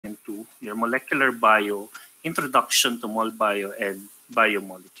your molecular bio, introduction to Molbio and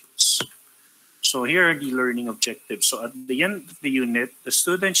Biomolecules. So here are the learning objectives. So at the end of the unit, the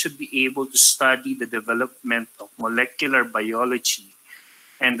student should be able to study the development of molecular biology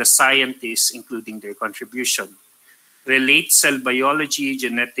and the scientists, including their contribution. Relate cell biology,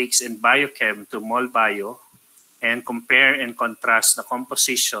 genetics, and biochem to Molbio, and compare and contrast the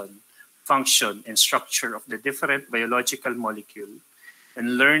composition, function, and structure of the different biological molecule,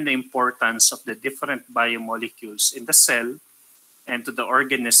 and learn the importance of the different biomolecules in the cell and to the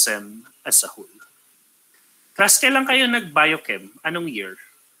organism as a whole. Class, kailan kayo nag-biochem? Anong year?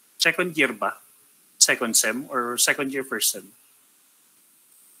 Second year ba? Second sem or second year, first sem?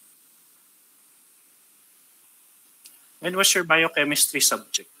 When was your biochemistry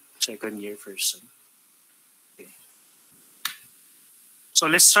subject? Second year, first sem. Okay. So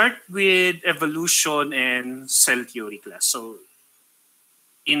let's start with evolution and cell theory class. So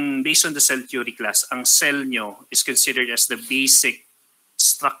based on the cell theory class, ang cell nyo is considered as the basic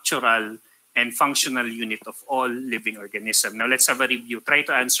structural and functional unit of all living organism. Now let's have a review. Try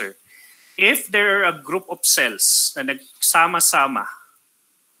to answer. If there are a group of cells na nagsama-sama,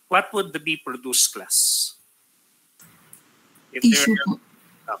 what would be produced, class? If tissue.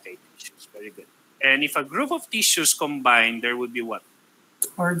 Okay, tissues. Very good. And if a group of tissues combine, there would be what?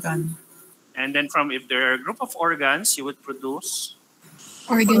 Organ. And then if there are a group of organs, you would produce?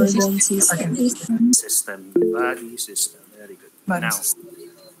 Organ system. System. Body system. Very good. Body now, system.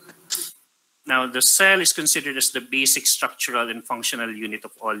 Now, the cell is considered as the basic structural and functional unit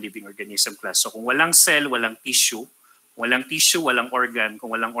of all living organism class. So kung walang cell, walang tissue. Walang tissue, walang organ.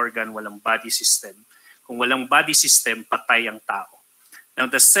 Kung walang organ, walang body system. Kung walang body system, patay ang tao. Now,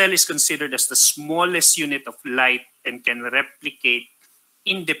 the cell is considered as the smallest unit of life and can replicate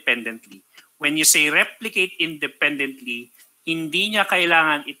independently. When you say replicate independently, hindi niya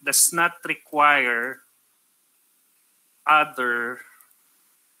kailangan, it does not require other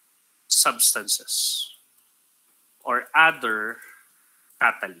substances or other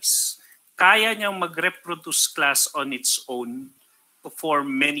catalysts. Kaya niyang mag-reproduce class on its own to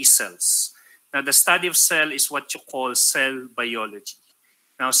form many cells. Now, the study of cell is what you call cell biology.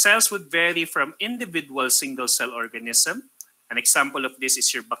 Now, cells would vary from individual single-cell organism. An example of this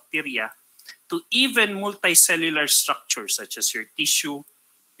is your bacteria, to even multicellular structures such as your tissue,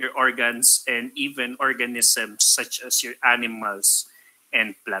 your organs, and even organisms such as your animals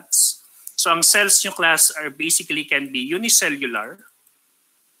and plants. So ang cells nyo, class, are basically can be unicellular.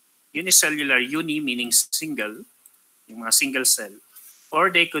 Unicellular, uni meaning single, yung mga single cell, or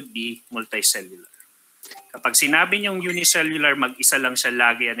they could be multicellular. Kapag sinabi nyong unicellular, mag-isa lang siya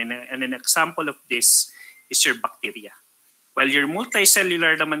lagi. And an example of this is your bacteria. While your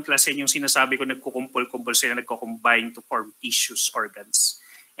multicellular naman, class, yung sinasabi ko, nagkukumpul-kumpul sila, nagko-combine to form tissues, organs.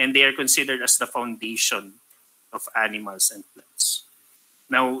 And they are considered as the foundation of animals and plants.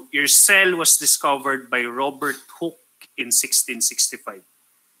 Now, your cell was discovered by Robert Hooke in 1665.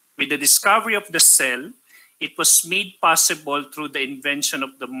 With the discovery of the cell, it was made possible through the invention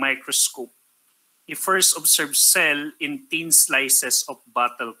of the microscope. He first observed cell in thin slices of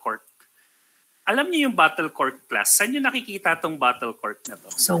bottle cork. Alam niyo yung bottle cork, class? Saan niyo nakikita tong bottle cork na to?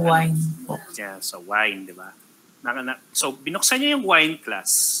 So wine po. Yeah, so wine, di ba? So binuksan niya yung wine,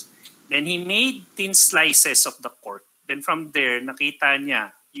 class. Then he made thin slices of the cork. Then from there, nakita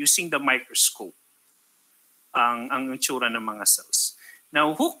niya using the microscope ang itsura ng mga cells.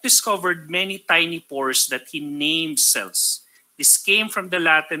 Now, Hooke discovered many tiny pores that he named cells. This came from the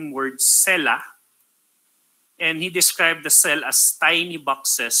Latin word cella, and he described the cell as tiny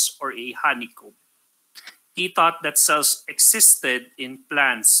boxes or a honeycomb. He thought that cells existed in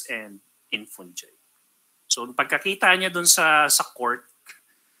plants and in fungi. So, pagkakita niya dun sa cork,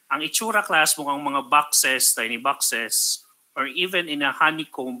 ang itsura, class, mukhang mga boxes, tiny boxes, or even in a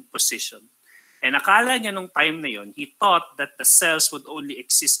honeycomb position. And akala niya nung time na yon, he thought that the cells would only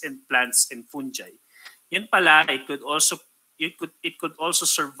exist in plants and fungi. Yun pala, it could also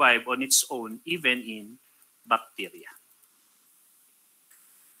survive on its own, even in bacteria.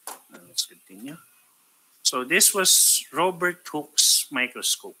 Now, let's continue. So this was Robert Hooke's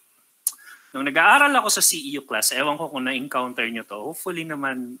microscope. Nung nag-aaral ako sa CEU class, ewan ko kung na-encounter nyo to. Hopefully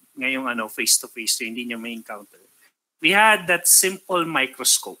naman ngayong face-to-face hindi nyo ma-encounter. We had that simple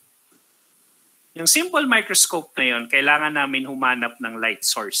microscope. Yung simple microscope na yun, kailangan namin humanap ng light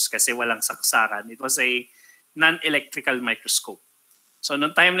source kasi walang saksakan. It was a non-electrical microscope. So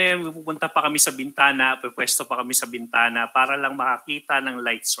noong time na yun, pupunta pa kami sa bintana, pwesto pa kami sa bintana para lang makakita ng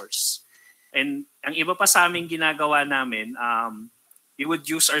light source. And ang iba pa sa aming ginagawa namin, we would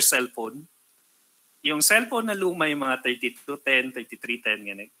use our cellphone Yung cellphone na luma, yung mga 3210,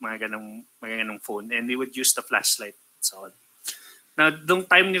 3310, mga ganong phone. And we would use the flashlight. So, now, dung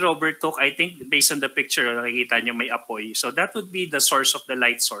time ni Robert Hooke, I think based on the picture, nakikita niyo may apoy. So that would be the source of the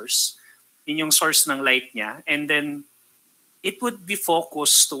light source. Yun yung source ng light niya. And then, it would be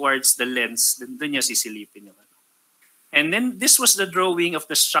focused towards the lens. Doon niya sisilipin yung ano. And then, this was the drawing of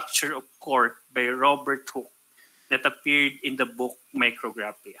the structure of cork by Robert Hooke that appeared in the book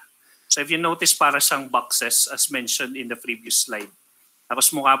Micrographia. So if you notice, para siyang boxes as mentioned in the previous slide.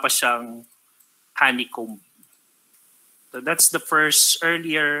 Tapos mukha pa siyang honeycomb. So that's the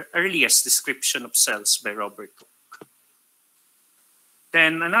earliest description of cells by Robert Hooke.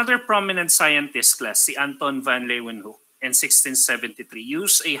 Then another prominent scientist class, si Anton van Leeuwenhoek, in 1673,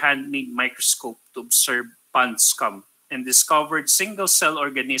 used a handmade microscope to observe pond scum and discovered single-cell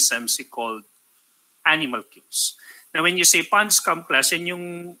organisms he called animalcules. Now when you say pond scum class, yan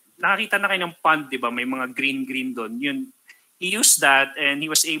yung nakakita na kayo ng pond, di ba? May mga green doon. Yun, he used that and he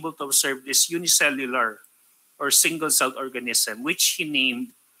was able to observe this unicellular or single-celled organism, which he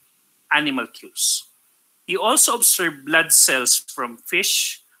named animalcules. He also observed blood cells from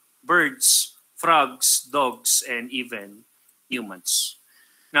fish, birds, frogs, dogs, and even humans.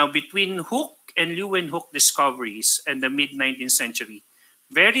 Now, between Hooke and Leeuwenhoek discoveries and the mid-19th century,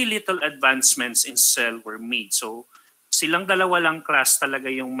 very little advancements in cell were made. So, silang dalawa lang class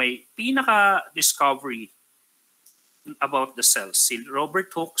talaga yung may pinaka-discovery about the cells. Si Robert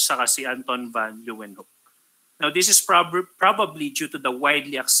Hooke saka si Anton van Leeuwenhoek. Now, this is probably due to the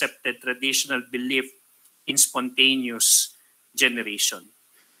widely accepted traditional belief in spontaneous generation.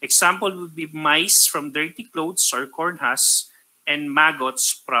 Example would be mice from dirty clothes or corn husks and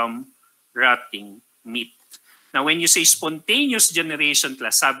maggots from rotting meat. Now, when you say spontaneous generation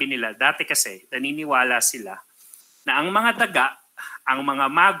class, sabi nila, dati kasi naniniwala sila na ang mga daga, ang mga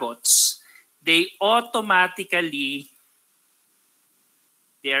maggots, they are automatically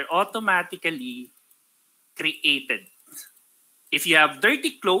created. If you have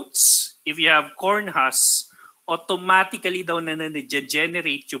dirty clothes, if you have corn husks, automatically daw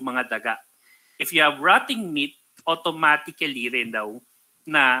na-generate yung mga daga. If you have rotting meat, automatically rin daw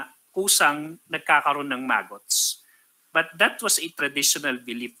na kusang nagkakaroon ng maggots. But that was a traditional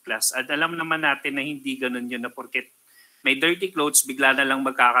belief class. At alam naman natin na hindi ganun yun na porket may dirty clothes, bigla na lang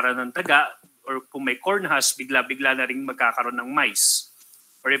magkakaroon ng daga, or kung may corn husk, bigla-bigla na rin magkakaroon ng mice.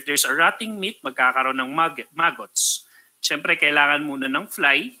 Or if there's a rotting meat, magkakaroon ng maggots. Siyempre, kailangan muna ng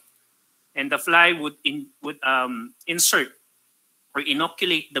fly, and the fly would insert or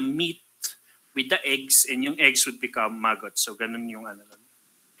inoculate the meat with the eggs, and yung eggs would become maggots. So ganun yung ano.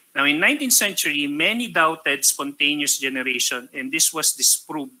 Now, in 19th century, many doubted spontaneous generation, and this was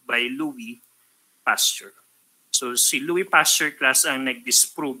disproved by Louis Pasteur. So si Louis Pasteur class ang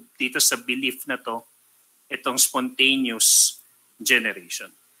nag-disprove dito sa belief na to, itong spontaneous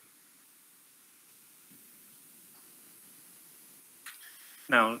generation.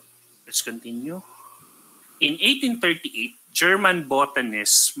 Now, let's continue. In 1838, German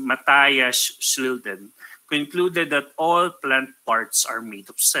botanist Matthias Schleiden concluded that all plant parts are made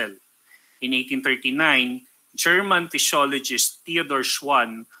of cell. In 1839, German physiologist Theodor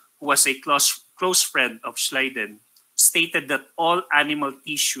Schwann, who was a close friend of Schleiden, stated that all animal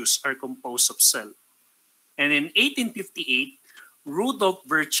tissues are composed of cell. And in 1858, Rudolf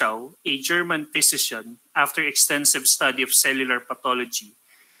Virchow, a German physician, after extensive study of cellular pathology,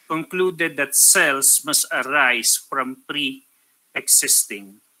 concluded that cells must arise from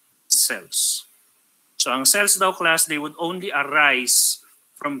pre-existing cells. So ang cells daw class, they would only arise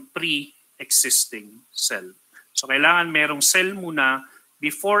from pre-existing cell. So kailangan merong cell muna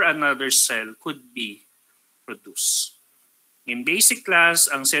before another cell could be produced. In basic class,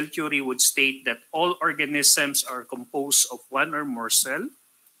 ang cell theory would state that all organisms are composed of one or more cell.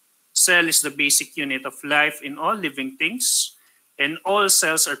 Cell is the basic unit of life in all living things, and all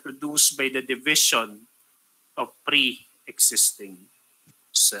cells are produced by the division of pre-existing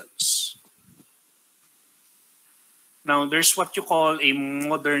cells. Now, there's what you call a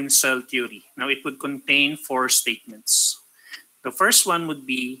modern cell theory. Now, it would contain 4 statements. The first one would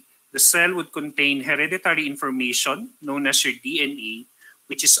be the cell would contain hereditary information known as your DNA,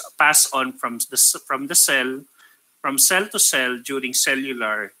 which is passed on from the cell to cell during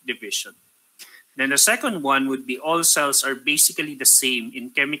cellular division. Then the second one would be all cells are basically the same in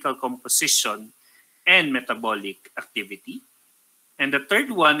chemical composition and metabolic activity. And the third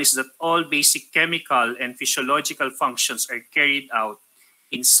one is that all basic chemical and physiological functions are carried out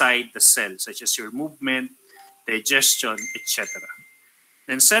inside the cell, such as your movement, digestion, etc.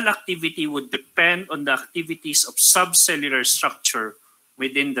 Then cell activity would depend on the activities of subcellular structure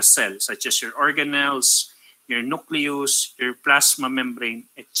within the cell, such as your organelles, your nucleus, your plasma membrane,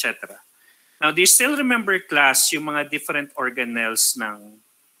 etc. Now, do you still remember, class, yung mga different organelles ng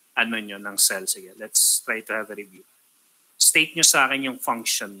ng cell? Sige, let's try to have a review. State nyo sa akin yung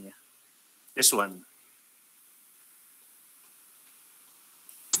function niya. This one.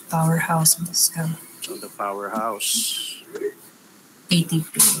 Powerhouse of the cell. So the powerhouse.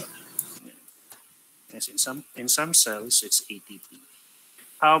 ATP. Yes, in some cells it's ATP.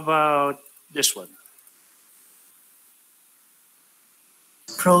 How about this one?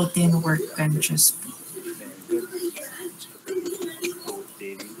 Protein workbenches.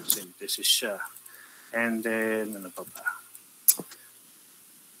 Protein synthesis siya. And then, ano pa ba?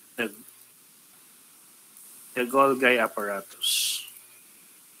 The Golgi apparatus.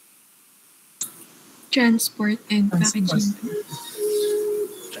 Transport and packaging.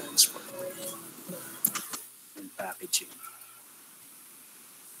 Transport and packaging.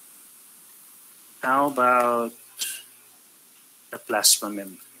 How about the plasma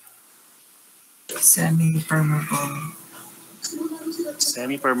membrane? Semi-permeable.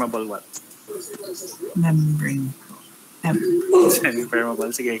 Semi-permeable what? Membrane.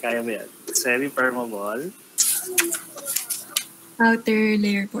 Semi-permeable. Sige, kaya ba yan? Semi-permeable. Outer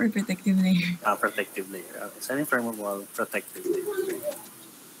layer po or protective layer? Protective layer. Okay. Semi-permeable, protective layer.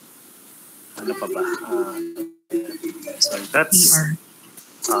 Ano pa ba? So that's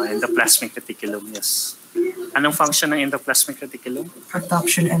endoplasmic reticulum, yes. Anong function ng endoplasmic reticulum?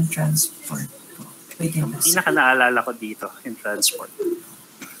 Production and transport. Pinaka-naalala ko dito, in transport.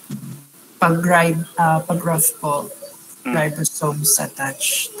 Pag rough po, ribosomes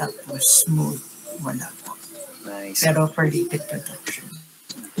attached, tapos smooth, wala po. Nice. Pero for lipid production.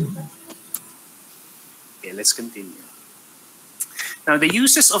 Okay, let's continue. Now, the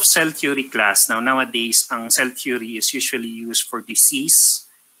uses of cell theory, class. Now, nowadays, ang cell theory is usually used for disease,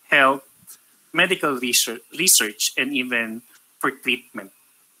 health, medical research, and even for treatment.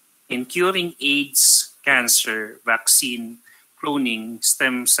 In curing AIDS, cancer, vaccine, cloning,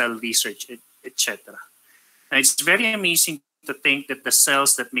 stem cell research, etc. Now, it's very amazing to think that the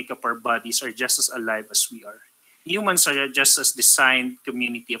cells that make up our bodies are just as alive as we are. Humans are just as designed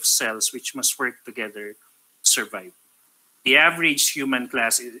community of cells which must work together to survive. The average human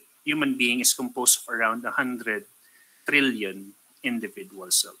being is composed of around 100 trillion individual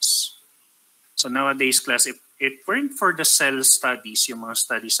cells. So nowadays, class, if it weren't for the cell studies, yung mga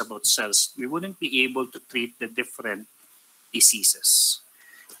studies about cells, we wouldn't be able to treat the different diseases.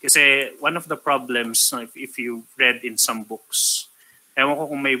 Kasi one of the problems, if you read in some books, ewan ko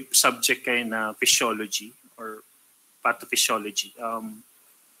kung may subject kayo na physiology or pathophysiology.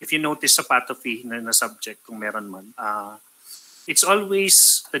 If you notice sa patophy na subject, kung meron man, it's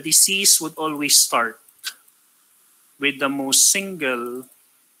always, the disease would always start with the most single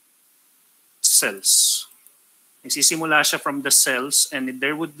cells. Isisimula siya from the cells and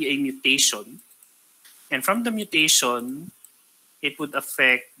there would be a mutation. And from the mutation, it would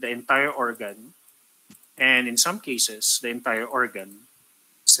affect the entire organ and in some cases, the entire organ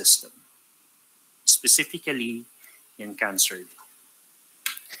system. Specifically in cancer.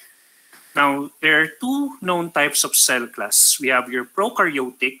 Now, there are two known types of cell class. We have your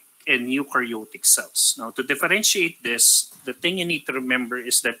prokaryotic and eukaryotic cells. Now, to differentiate this, the thing you need to remember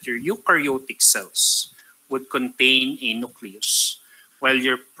is that your eukaryotic cells would contain a nucleus, while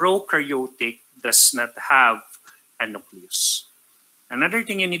your prokaryotic does not have a nucleus. Another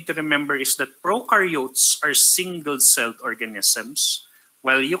thing you need to remember is that prokaryotes are single-celled organisms,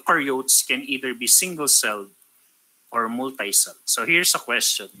 while eukaryotes can either be single-celled or multi-celled. So here's a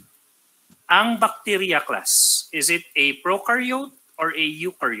question. Ang bacteria, class, is it a prokaryote or a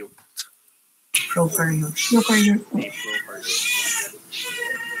eukaryote? Prokaryote. Eukaryote. A prokaryote.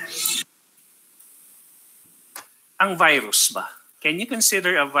 Ang virus ba? Can you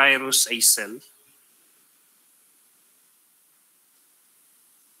consider a virus a cell?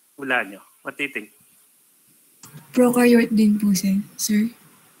 Wala nyo. What do you think? Prokaryote din po, sir.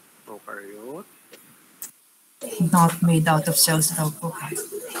 Prokaryote? Not made out of cells daw po.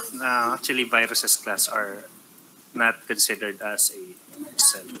 Actually, viruses, class, are not considered as a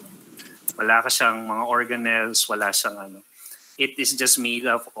cell. Wala ka siyang mga organelles, wala siyang It is just made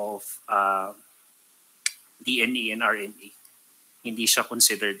up of DNA and RNA. Hindi siya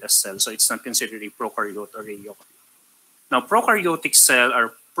considered as cell. So it's not considered a prokaryote or a eukaryote. Now, prokaryotic cell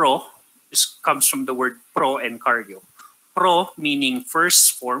are pro. This comes from the word pro and karyo. Pro meaning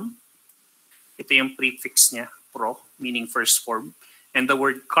first form. Ito yung prefix niya, pro, meaning first form. And the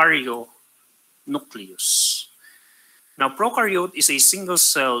word karyo, nucleus. Now, prokaryote is a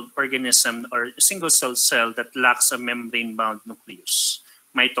single-celled organism or a single-celled cell that lacks a membrane-bound nucleus.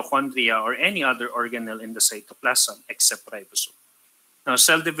 mitochondria, or any other organelle in the cytoplasm except ribosome. Now,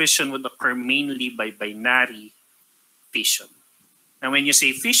 cell division would occur mainly by binary fission. Now, when you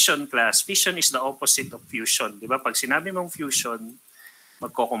say fission class, fission is the opposite of fusion. Di ba? Pag sinabi mong fusion,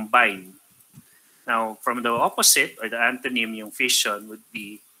 magko-combine. Now, from the opposite or the antonym, yung fission would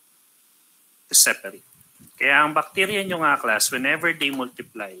be to separate. Kaya ang bacteria nyo nga class, whenever they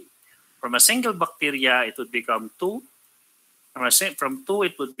multiply, from a single bacteria, it would become 2. From 2,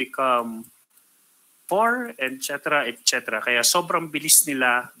 it would become 4, etc., etc. Kaya sobrang bilis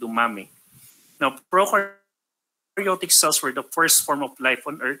nila dumami. Now, prokaryotic cells were the first form of life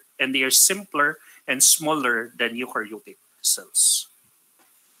on Earth, and they are simpler and smaller than eukaryotic cells.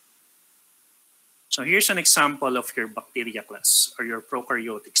 So here's an example of your bacteria class or your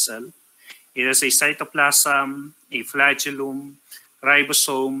prokaryotic cell. It has a cytoplasm, a flagellum,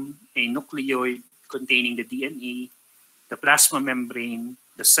 ribosome, a nucleoid containing the DNA, the plasma membrane,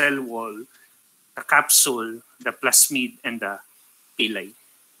 the cell wall, the capsule, the plasmid, and the pili.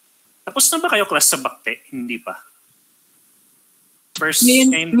 Tapos na ba kayo class sa bakte? Hindi pa. First,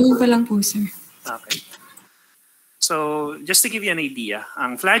 Ngayon pa lang po, sir. Okay. So, just to give you an idea,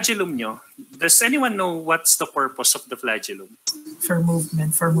 ang flagellum nyo, does anyone know what's the purpose of the flagellum? For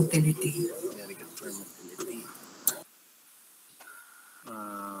movement, for motility. Very good, for motility.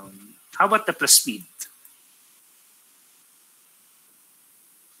 How about the plasmid?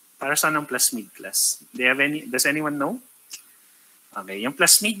 Para saan ang plasmid class? Does anyone know? Okay, yung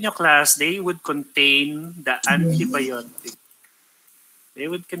plasmid nyo class, they would contain the antibiotic. They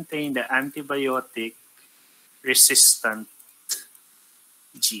would contain the antibiotic resistant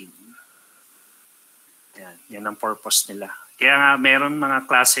gene. Yan ang purpose nila. Kaya nga meron mga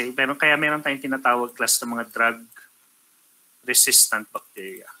klase, kaya meron tayong tinatawag class ng mga drug resistant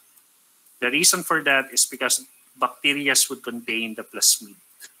bacteria. The reason for that is because bacteria would contain the plasmid.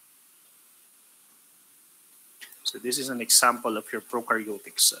 So this is an example of your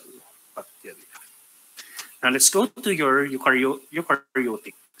prokaryotic cell bacteria. Now let's go to your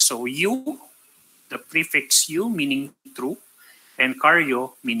eukaryotic. So the prefix U meaning true, and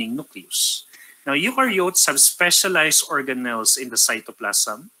karyo meaning nucleus. Now, eukaryotes have specialized organelles in the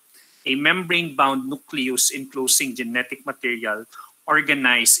cytoplasm, a membrane-bound nucleus enclosing genetic material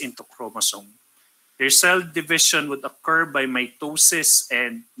organized into chromosome. Their cell division would occur by mitosis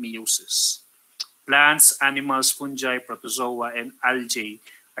and meiosis. Plants, animals, fungi, protozoa, and algae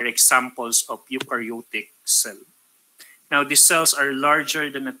are examples of eukaryotic cell. Now, these cells are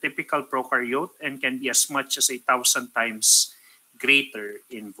larger than a typical prokaryote and can be as much as 1,000 times greater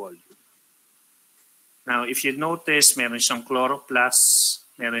in volume. Now, if you notice, meron siyang chloroplast,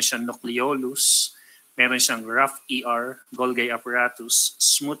 meron siyang nucleolus, meron siyang rough ER, Golgi apparatus,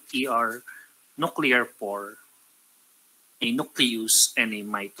 smooth ER, nuclear pore, a nucleus, and a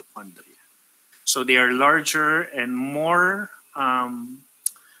mitochondria. So they are larger and more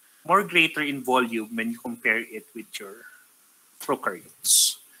greater in volume when you compare it with your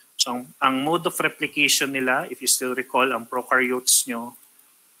prokaryotes. So ang mode of replication nila, if you still recall, ang prokaryotes nyo,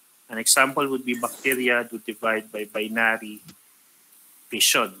 an example would be bacteria would divide by binary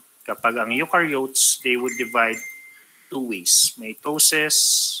fission. Kapag ang eukaryotes, they would divide 2 ways,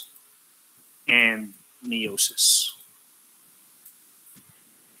 mitosis and meiosis.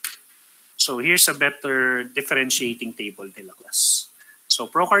 So here's a better differentiating table nila class. So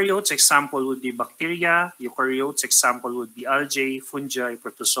prokaryotes, example would be bacteria. Eukaryotes, example would be algae, fungi,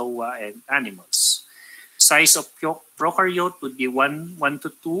 protozoa, and animals. Size of prokaryote would be 1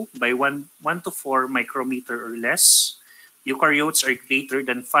 to 2 by 1 to 4 micrometer or less. Eukaryotes are greater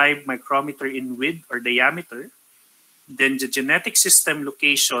than 5 micrometer in width or diameter. Then the genetic system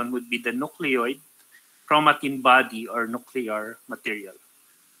location would be the nucleoid, chromatin body, or nuclear material.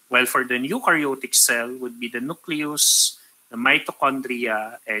 While for the eukaryotic cell would be the nucleus, the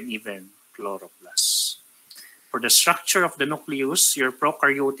mitochondria, and even chloroplast. For the structure of the nucleus, your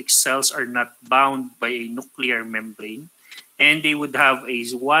prokaryotic cells are not bound by a nuclear membrane, and they would have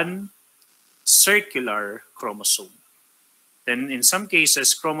one circular chromosome. Then in some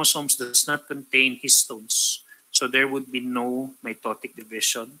cases, chromosomes does not contain histones, so there would be no mitotic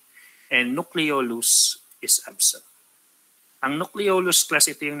division, and nucleolus is absent. Ang nucleolus class,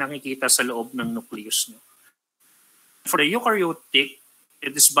 ito yung nakikita sa loob ng nucleus nyo. For the eukaryotic,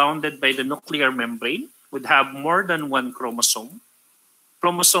 it is bounded by the nuclear membrane, would have more than 1 chromosome.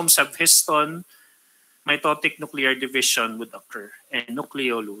 Chromosomes have histone, mitotic nuclear division would occur, and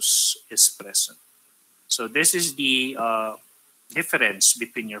nucleolus is present. So this is the difference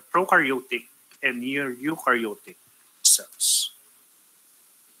between your prokaryotic and your eukaryotic cells.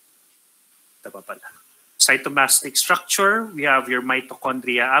 Ito pa pala. Cytoplasmic structure, we have your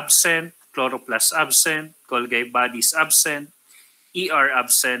mitochondria absent, chloroplast absent, Golgi bodies absent, ER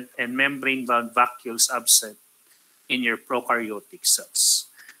absent, and membrane-bound vacuoles absent in your prokaryotic cells.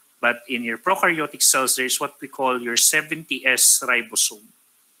 But in your prokaryotic cells, there's what we call your 70S ribosome.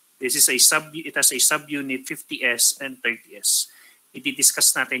 This is it has a subunit 50S and 30S.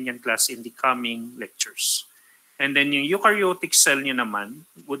 I-discuss natin yan, class, in the coming lectures. And then yung eukaryotic cell nyo naman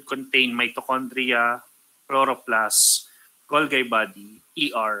would contain mitochondria, chloroplast, Golgi body,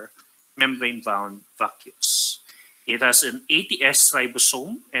 ER, membrane-bound vacuoles. It has an 80S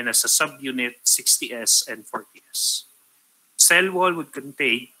ribosome and has a subunit 60S and 40S. Cell wall would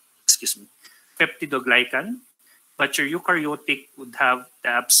contain, peptidoglycan, but your eukaryotic would have the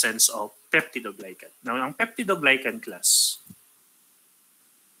absence of peptidoglycan. Now, ang peptidoglycan class,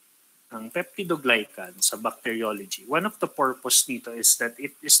 ang peptidoglycan sa bacteriology, one of the purpose nito is that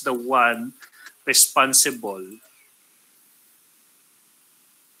it is the one responsible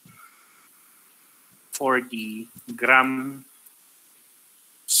for the gram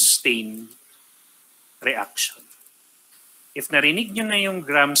stain reaction. If narinig nyo na yung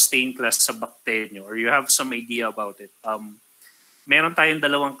gram stain class sa bacteria nyo, or you have some idea about it, meron tayong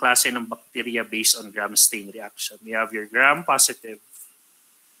dalawang klase ng bacteria based on gram stain reaction. We have your gram positive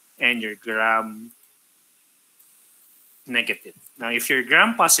and your gram negative. Now, if you're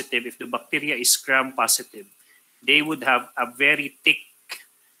gram positive, if the bacteria is gram positive, they would have a very thick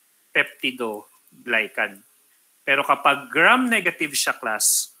peptidoglycan. Pero kapag gram negative siya,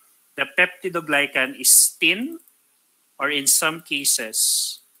 class, the peptidoglycan is thin or in some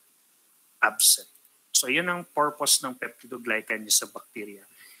cases, absent. So yun ang purpose ng peptidoglycan sa bacteria.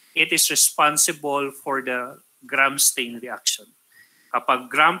 It is responsible for the gram stain reaction.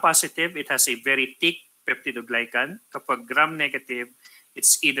 Kapag gram positive, it has a very thick peptidoglycan. Kapag gram negative,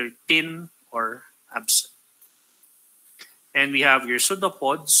 it's either thin or absent. And we have your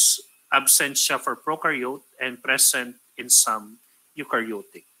pseudopods, absent siya for prokaryote and present in some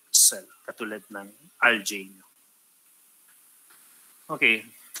eukaryotic cell, katulad ng algae. Okay,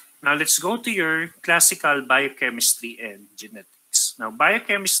 now let's go to your classical biochemistry and genetics. Now,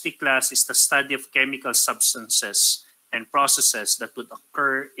 biochemistry class is the study of chemical substances and processes that would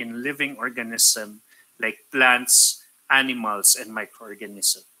occur in living organisms like plants, animals, and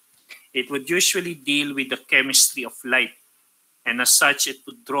microorganisms. It would usually deal with the chemistry of light, and as such, it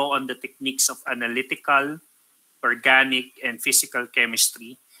would draw on the techniques of analytical, organic, and physical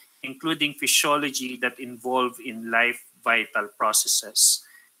chemistry, including physiology that involve in life vital processes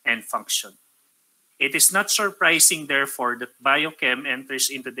and function. It is not surprising, therefore, that biochem enters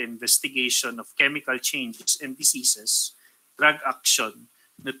into the investigation of chemical changes and diseases, drug action,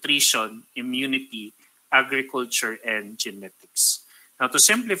 nutrition, immunity, agriculture, and genetics. Now, to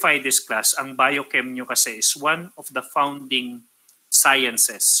simplify this class, ang biochem nyo kasi is one of the founding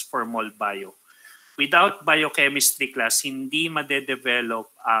sciences for Molbio. Without biochemistry class, hindi madedevelop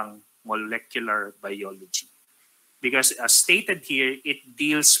ang molecular biology. Because as stated here, it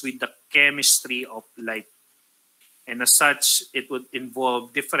deals with the chemistry of light. And as such, it would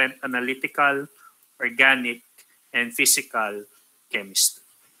involve different analytical, organic, and physical chemistry.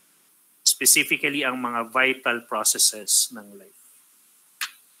 Specifically, ang mga vital processes ng life.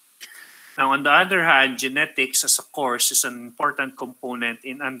 Now, on the other hand, genetics as a course is an important component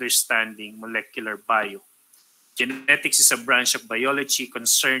in understanding molecular bio. Genetics is a branch of biology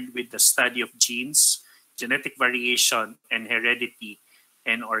concerned with the study of genes, genetic variation, and heredity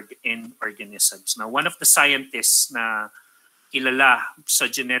in organisms. Now, one of the scientists na kilala sa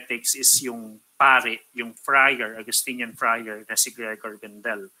genetics is yung pare, yung friar, Augustinian friar na si Gregor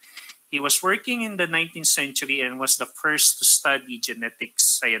Mendel. He was working in the 19th century and was the first to study genetics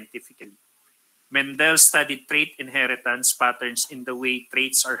scientifically. Mendel studied trait inheritance patterns in the way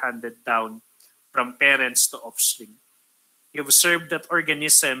traits are handed down from parents to offspring. He observed that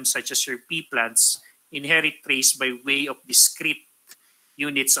organisms such as your pea plants inherit traits by way of discrete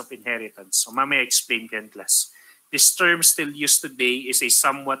units of inheritance. So mamaya explain ko in class. This term still used today is a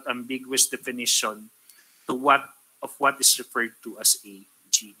somewhat ambiguous definition to what is referred to as a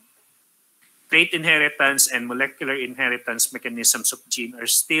gene. Trait inheritance and molecular inheritance mechanisms of gene are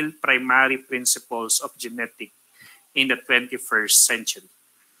still primary principles of genetics in the 21st century.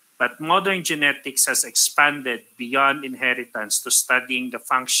 But modern genetics has expanded beyond inheritance to studying the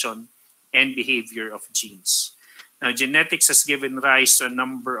function and behavior of genes. Now, genetics has given rise to a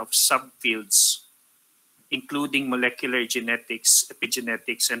number of subfields, including molecular genetics,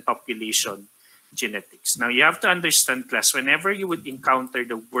 epigenetics, and population genetics. Now, you have to understand, class, whenever you would encounter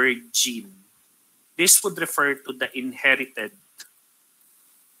the word gene, this would refer to the inherited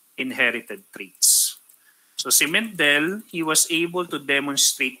traits. So si Mendel, he was able to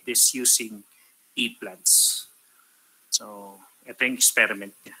demonstrate this using pea plants. So ito yung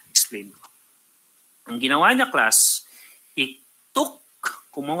experiment niya. Explain ko. Ang ginawa niya, class,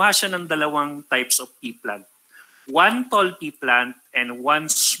 kumuha siya ng dalawang types of pea plant. One tall pea plant and one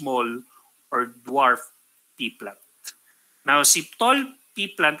small or dwarf pea plant. Now, si tall pea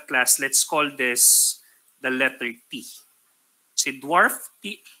plant, class, let's call this the letter T. Si dwarf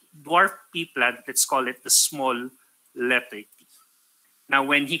pea plant, let's call it the small letter T. Now,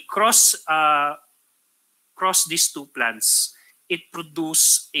 when he cross these two plants, it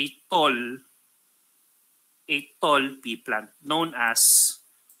produces a tall pea plant known as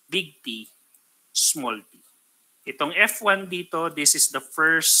big T, small t. Itong F1 dito, this is the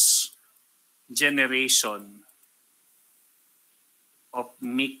first generation of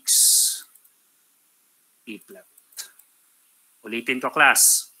mixed pea plant. Ulitin ko,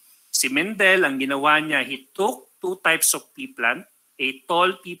 class. Si Mendel, ang ginawa niya, he took two types of pea plant, a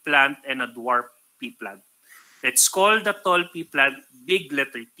tall pea plant and a dwarf pea plant. Let's call the tall pea plant big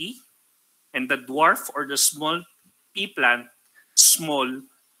letter T and the dwarf or the small pea plant small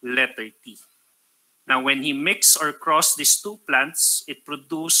letter T. Now, when he mix or cross these two plants, it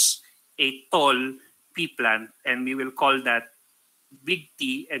produces a tall pea plant, and we will call that big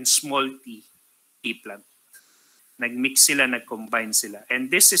T and small t pea plant. Nag-mix sila, nag-combine sila.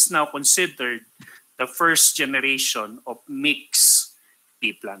 And this is now considered the first generation of mixed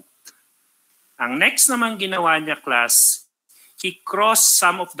pea plant. Ang next naman ginawa niya, class, he crossed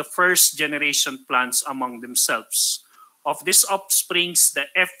some of the first generation plants among themselves. Of these offsprings, the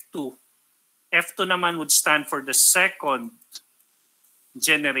F2 naman would stand for the second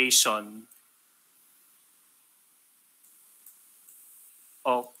generation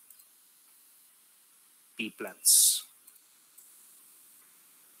of pea plants.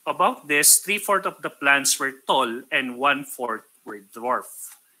 About this, 3/4 of the plants were tall and 1/4 were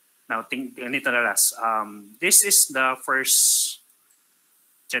dwarf. Now, ganito na last. This is the first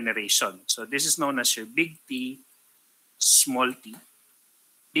generation. So this is known as your big T, small t,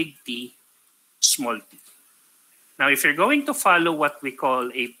 big T, small t. Now, if you're going to follow what we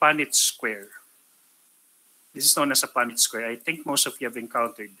call a Punnett square, this is known as a Punnett square. I think most of you have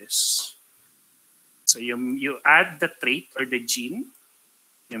encountered this. So you add the trait or the gene,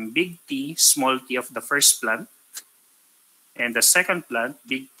 yung big T, small t of the first plant, and the second plant,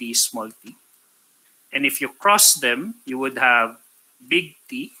 big T, small t. And if you cross them, you would have big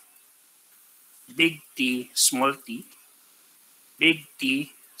T, small t, big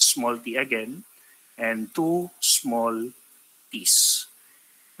T, small t again, and two small t's.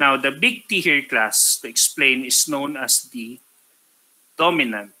 Now, the big T here, class, to explain, is known as the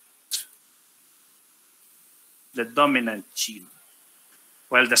dominant gene,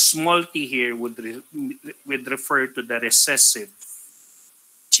 while the small t here would refer to the recessive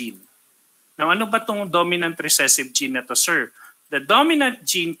gene. Now, ano ba itong dominant recessive gene na to, sir? The dominant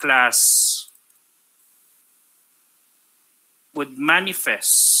gene, class, would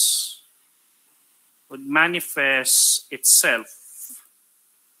manifest itself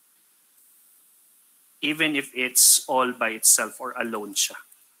even if it's all by itself or alone siya.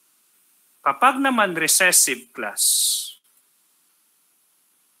 Kapag naman recessive, class,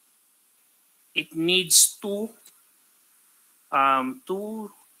 it needs two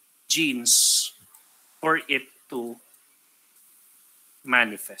genes for it to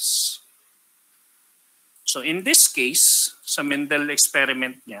manifest. So in this case, sa Mendel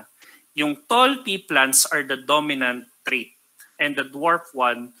experiment niya, yung tall pea plants are the dominant trait and the dwarf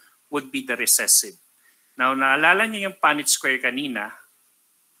one would be the recessive. Now, naalala niyo yung Punnett square kanina.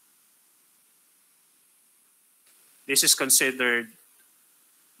 This is considered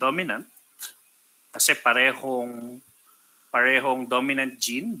dominant kasi parehong dominant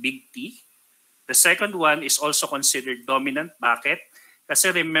gene, big T. The second one is also considered dominant. Bakit? Kasi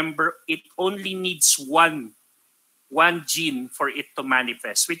remember, it only needs one gene for it to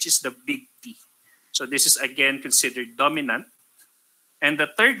manifest, which is the big T. So this is again considered dominant. And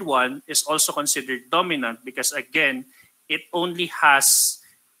the third one is also considered dominant because again, it even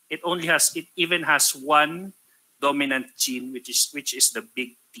has one dominant gene, which is the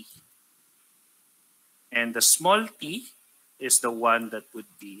big T. And the small t is the one that would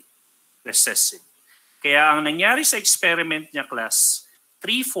be recessive. Kaya ang nangyari sa experiment niya, class,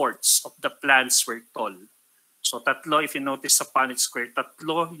 3/4 of the plants were tall. So tatlo, if you notice sa Punnett square,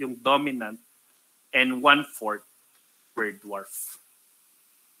 tatlo yung dominant and 1/4 were dwarf.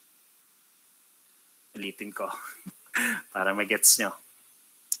 Ulitin ko para magets nyo.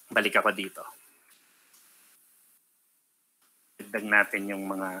 Balik ako dito. Dagdag natin yung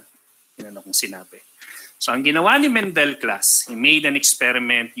Yan akong sinabi. So ang ginawa ni Mendel class, he made an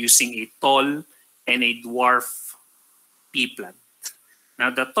experiment using a tall and a dwarf pea plant. Now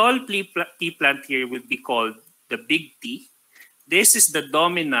the tall pea plant here would be called the big T. This is the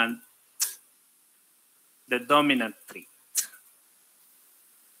dominant trait.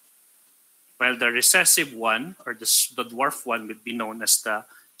 While the recessive one, or the dwarf one, would be known as the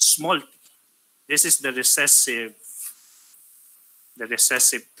small t. This is the recessive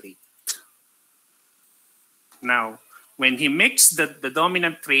trait. Now, when he mixed the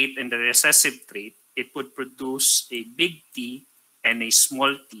dominant trait and the recessive trait, it would produce a big T and a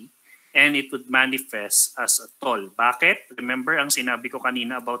small t, and it would manifest as a tall. Bakit? Remember ang sinabi ko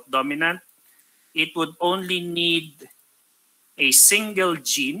kanina about dominant? It would only need a single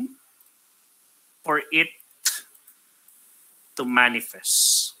gene for it to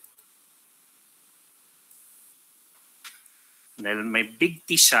manifest. Dahil may big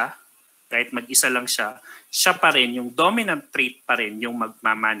T siya, kahit mag-isa lang siya, siya pa rin, yung dominant trait pa rin yung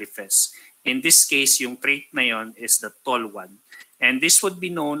magmamanifest. In this case, yung trait na yon is the tall one. And this would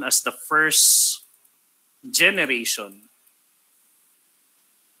be known as the first generation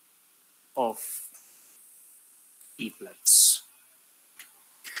of pea plants.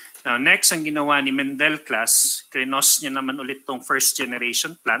 Now next, ang ginawa ni Mendel class, krinos niya naman ulit tong first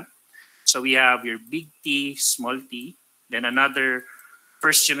generation plant. So we have your big T, small t, then another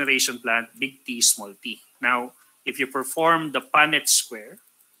first generation plant, big T, small t. Now, if you perform the Punnett square,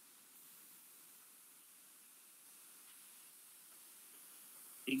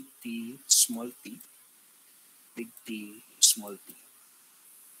 big T, small t, big T, small t.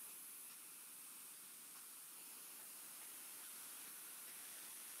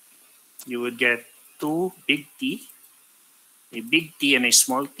 You would get two big T, a big T and a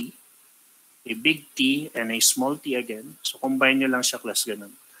small t, a big T and a small t again. So combine nyo lang siya class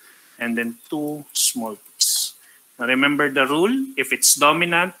ganun. And then two small t's. Now remember the rule, if it's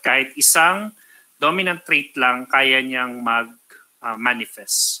dominant, kahit isang dominant trait lang, kaya niyang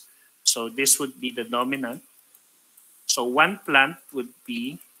manifest. So this would be the dominant. So one plant would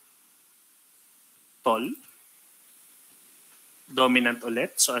be tall, dominant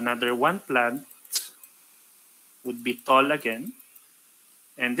ulit. So another one plant would be tall again.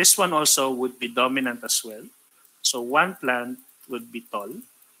 And this one also would be dominant as well. So one plant would be tall.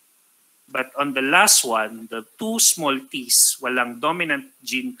 But on the last one, the two small t's, walang dominant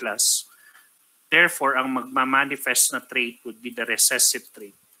gene class. Therefore, ang magmamanifest na trait would be the recessive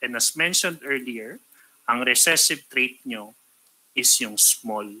trait. And as mentioned earlier, ang recessive trait nyo is yung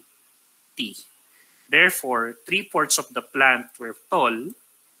small t. Therefore, 3/4 of the plant were tall,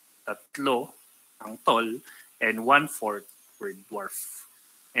 tatlo ang tall, and 1/4 were dwarf.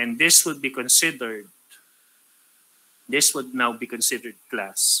 And this would now be considered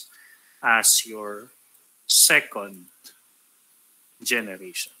class as your second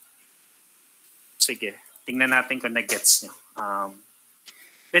generation. Sige, tingnan natin kung na-gets nyo.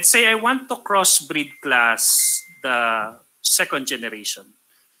 Let's say I want to crossbreed class the second generation.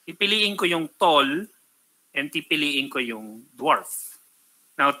 Pipiliin ko yung tall and pipiliin ko yung dwarf.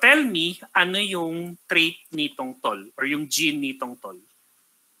 Now tell me, ano yung trait nitong tall or yung gene nitong tall?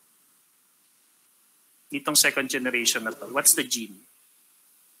 Nitong second generation na tall. What's the gene?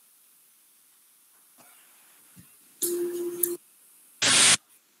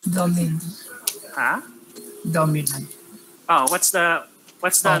 Dominant. Ha? Dominant. Oh, what's the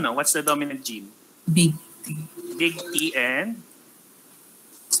dominant gene? Big T. Big T and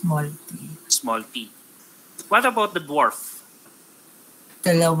Small T. small t. What about the dwarf?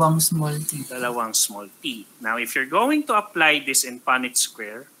 Dalawang small T. Dalawang small t. Now, if you're going to apply this in Punnett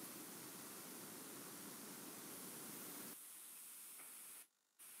square,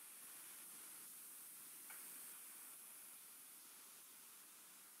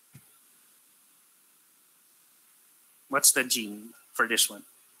 what's the gene for this one?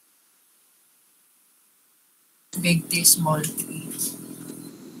 Big T, small T.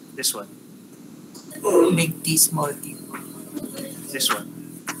 This one. Big T, small T. This one.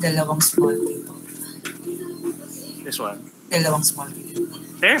 Dalawang small T. This one. Dalawang small T.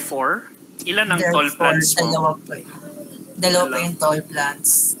 Therefore, ilan ang tall plants mo? Dalawa pa yun. Dalawa pa yung tall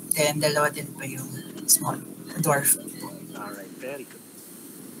plants. Then, dalawa din pa yung small dwarf. Alright, very good.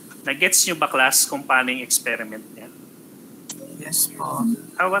 Nag-gets nyo ba class kung paano yung experiment niya? Yes po.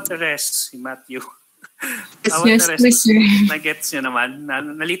 How about the rest, si Matthew? Yes, please, sir. Nag-gets nyo naman?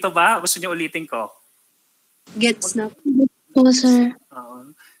 Nalito ba? Gusto nyo ulitin ko? Gets na po, sir.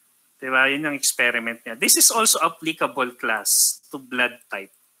 Diba? Yun yung experiment niya. This is also applicable class to blood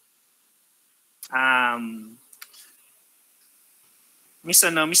type.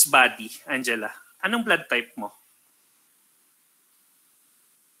 Miss Buddy, Angela, anong blood type mo?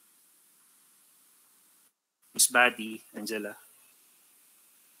 Miss Buddy, Angela.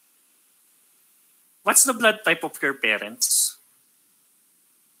 What's the blood type of your parents?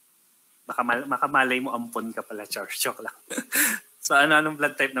 Makamalay mo ampon ka pala, joke lang. So anong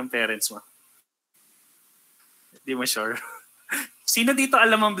blood type ng parents mo? Hindi mo sure. Sino dito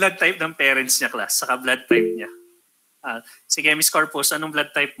alam ang blood type ng parents niya, class? Saka blood type niya. Sige, Miss Corpus, anong blood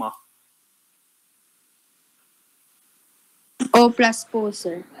type mo? O plus po,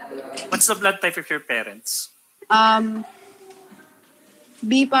 sir. What's the blood type of your parents?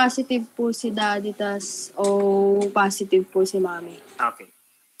 B positive po si daddy, tas O positive po si mommy. Okay.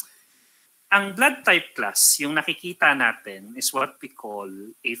 Ang blood type, class, yung nakikita natin is what we call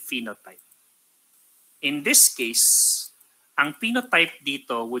a phenotype. In this case, ang phenotype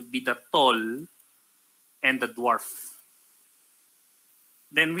dito would be the tall and the dwarf.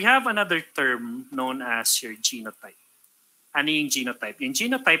 Then we have another term known as your genotype. Ano yung genotype? Yung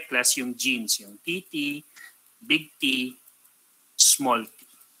genotype, class, yung genes, yung TT, big T, small t.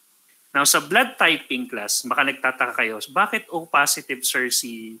 Now, sa blood typing, class, baka nagtataka kayo, bakit O positive, sir,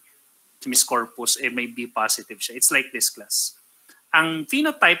 si Miss Corpus, may B positive siya? It's like this, class. Ang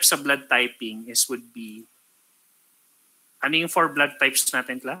phenotype sa blood typing would be, ano yung 4 blood types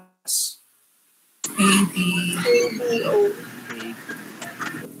natin, class? A, B, O.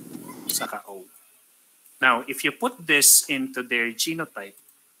 Saka O. Now, if you put this into their genotype,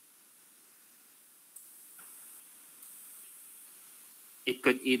 it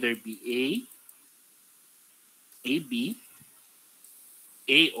could either be A, AB,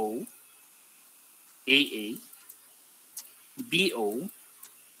 AO, AA, BO,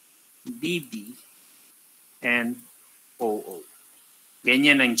 BB, and OO.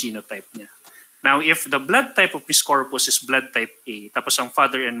 Ganyan ang genotype niya. Now, if the blood type of Miss Corpus is blood type A, tapos ang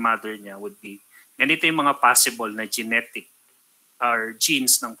father and mother niya would be, ganito yung mga possible na genetic or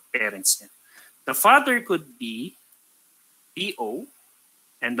genes ng parents niya. The father could be BO,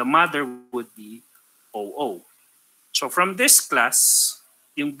 and the mother would be OO. So from this class,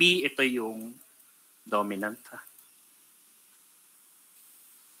 yung B, ito yung dominant.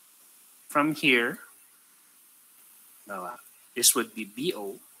 From here, this would be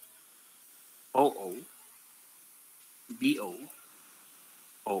BO, OO, BO,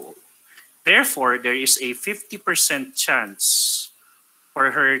 OO. Therefore, there is a 50% chance for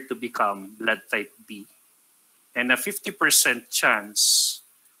her to become blood type B and a 50% chance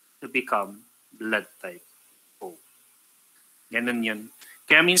to become blood type O. Ganun yun.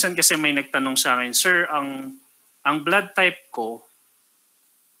 Kaya minsan kasi may nagtanong sa akin, sir, ang blood type ko,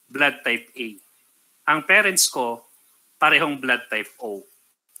 blood type A. Ang parents ko, parehong blood type O.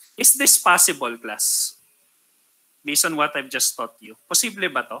 Is this possible, class? Based on what I've just taught you. Posible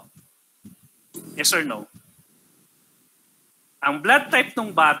ba to? Yes or no? Ang blood type ng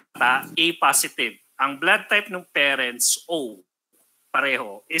bata, A positive. Ang blood type ng parents, O.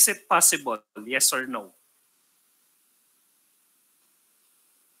 Pareho. Is it possible? Yes or no?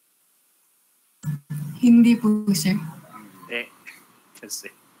 Hindi po, sir.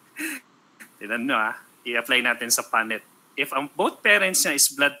 Kasi, tinan nyo i-apply natin sa panet. If ang both parents niya is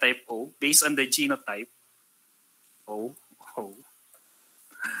blood type O, based on the genotype, O.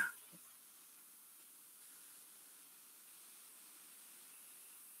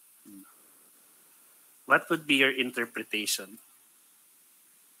 What would be your interpretation?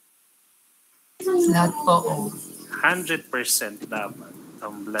 Lahat po O. 100% dapat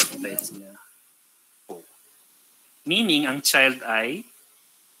ang blood type niya O. Meaning, ang child ay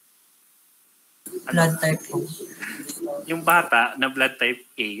Blood type O. yung bata na blood type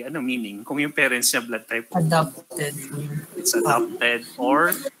A, ano meaning? Kung yung parents niya blood type O. Adopted. It's adopted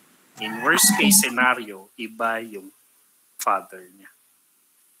or in worst case scenario, iba yung father niya.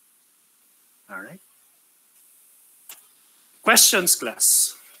 Alright? Questions,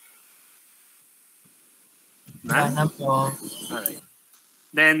 class? Wala po. Alright.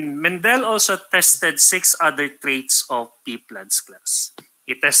 Then, Mendel also tested 6 other traits of pea plants, class.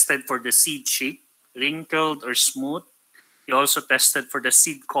 He tested for the seed shape, wrinkled or smooth. He also tested for the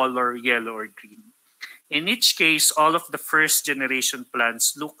seed color, yellow or green. In each case, all of the first generation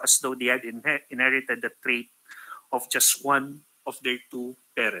plants look as though they had inherited the trait of just one of their 2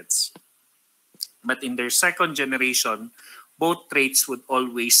 parents. But in their second generation, both traits would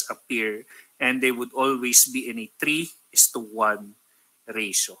always appear and they would always be in a 3:1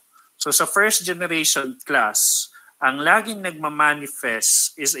 ratio. So sa first generation, class, ang laging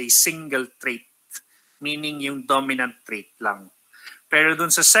nagmamanifest is a single trait, meaning yung dominant trait lang. Pero dun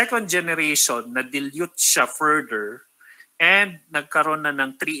sa second generation, na-dilute siya further And nagkaroon na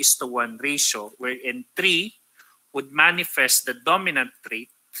ng 3:1 ratio wherein 3 would manifest the dominant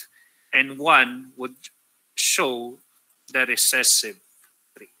trait and 1 would show the recessive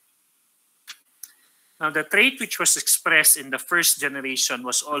trait. Now, the trait which was expressed in the first generation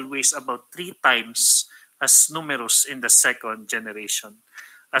was always about 3 times as numerous in the second generation,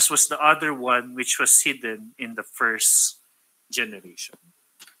 as was the other one which was hidden in the first generation.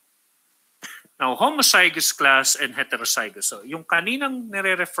 Now, homozygous class and heterozygous. So, yung kaninang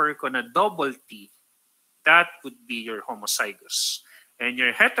nire-refer ko na double T, that would be your homozygous. And your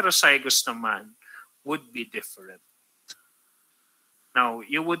heterozygous naman would be different. Now,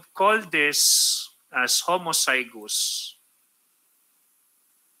 you would call this as homozygous.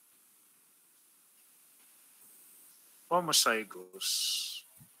 Homozygous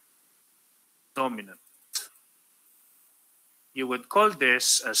dominant. You would call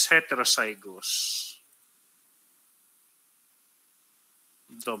this as heterozygous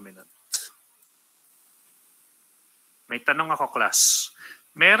dominant. May tanong ako, class.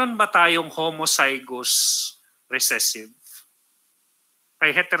 Meron ba tayong homozygous recessive?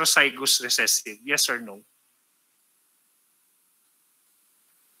 Ay, heterozygous recessive? Yes or no?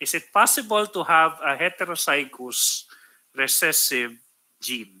 Is it possible to have a heterozygous recessive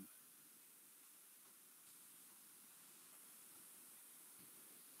gene?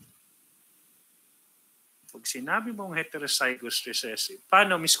 Pag sinabi mong heterozygous recessive,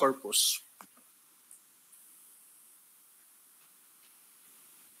 paano, Miss Corpus?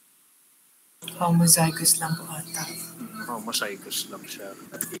 Homozygous lang po ata. Homozygous lang siya.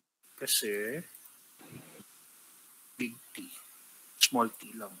 Kasi big T, small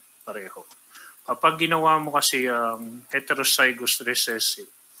t lang, pareho. Kapag ginawa mo kasi ang heterozygous recessive,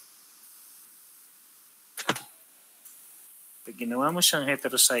 pag ginawa mo siyang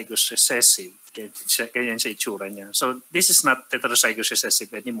heterozygous recessive, ganyan sa itsura niya. So this is not heterozygous recessive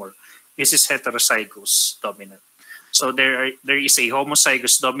anymore. This is heterozygous dominant. So there is a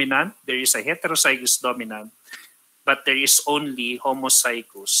homozygous dominant, there is a heterozygous dominant, but there is only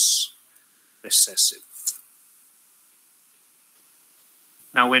homozygous recessive.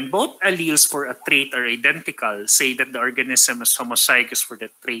 Now, when both alleles for a trait are identical, say that the organism is homozygous for the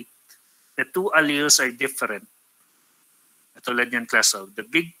trait, the two alleles are different. Tulad yan, class of the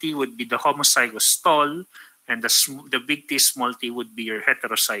big T would be the homozygous tall, and the big T small t would be your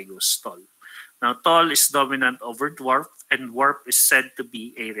heterozygous tall. Now, tall is dominant over dwarf, and dwarf is said to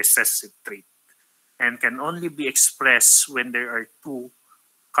be a recessive trait and can only be expressed when there are 2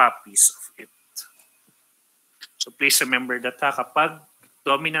 copies of it. So please remember that kapag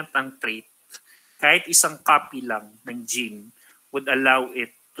dominant ang trait, kahit isang copy lang ng gene would allow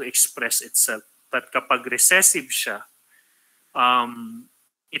it to express itself. But kapag recessive siya,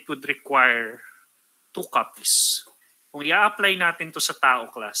 it would require 2 copies. Kung i-apply natin to sa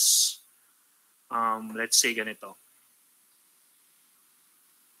tao, class, let's say ganito.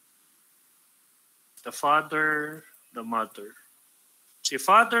 The father, the mother. Si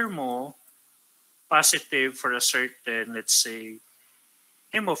father mo, positive for a certain, let's say,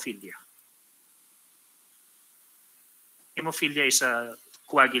 hemophilia. Hemophilia is a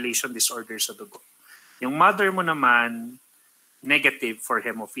coagulation disorder sa dugo. Yung mother mo naman, negative for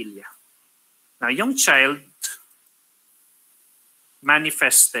hemophilia. Now, yung child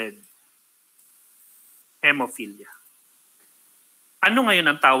manifested hemophilia. Ano ngayon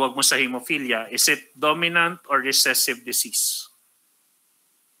ang tawag mo sa hemophilia? Is it dominant or recessive disease?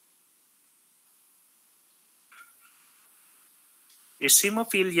 Is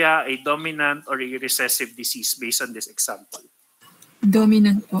hemophilia a dominant or a recessive disease based on this example?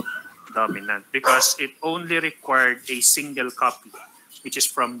 Dominant po. Dominant, because it only required a single copy, which is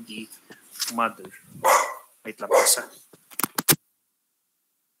from the mother. Wait lang, isa.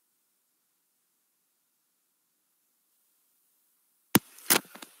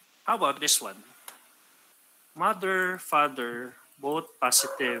 How about this one? Mother, father, both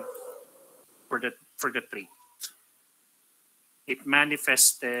positive for the trait. It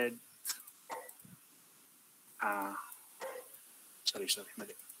manifested. Sorry,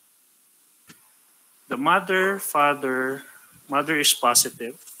 mali. The mother is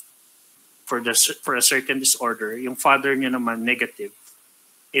positive for a certain disorder. Yung father niya naman negative.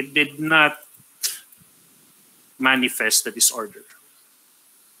 It did not manifest the disorder.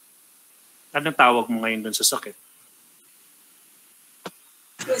 Anong tawag mo ngayon dun sa sakit?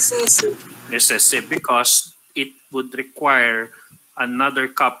 Recessive. Recessive, because it would require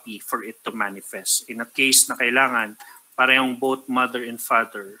another copy for it to manifest. In a case na kailangan parehong both mother and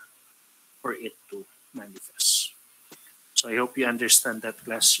father for it to manifest. So I hope you understand that,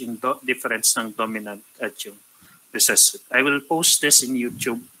 class, yung difference ng dominant at yung recessive. I will post this in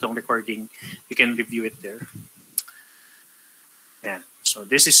YouTube, the recording. You can review it there. Yeah. So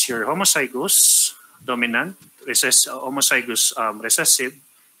this is your homozygous dominant, homozygous recessive,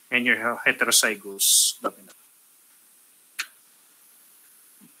 and your heterozygous dominant.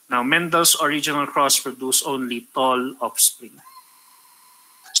 Now, Mendel's original cross produced only tall offspring.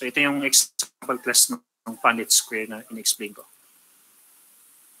 So ito yung example class ng Punnett square na in-explain ko.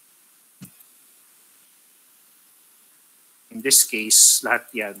 In this case, lahat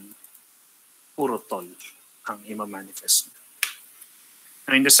yan, puro tall ang ima-manifest.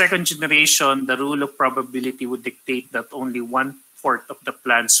 Now, in the second generation, the rule of probability would dictate that only 1/4 of the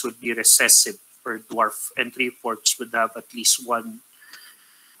plants would be recessive or dwarf, and 3/4 would have at least one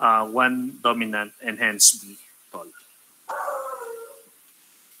dominant and hence be tall.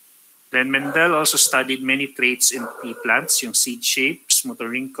 Then Mendel also studied many traits in pea plants, yung seed shape, smooth or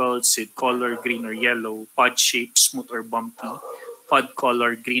wrinkled, seed color, green or yellow, pod shape, smooth or bumpy, pod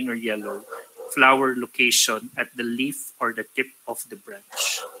color, green or yellow, flower location at the leaf or the tip of the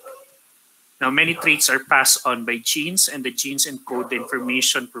branch. Now, many traits are passed on by genes, and the genes encode the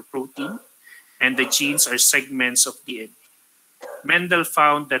information per protein, and the genes are segments of DNA. Mendel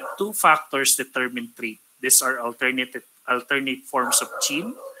found that 2 factors determine trait. These are alternate forms of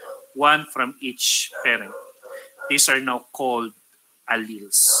gene, one from each parent. These are now called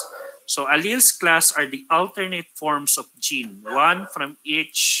alleles. So alleles class are the alternate forms of gene, one from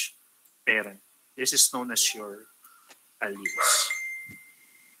each parent. This is known as your alleles.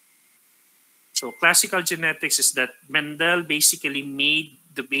 So classical genetics is that Mendel basically made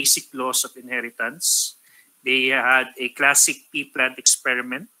the basic laws of inheritance. They had a classic pea plant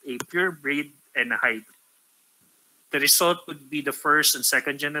experiment, a pure breed and a hybrid. The result would be the first and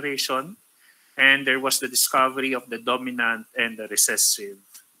second generation, and there was the discovery of the dominant and the recessive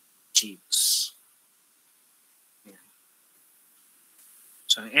genes. Yeah.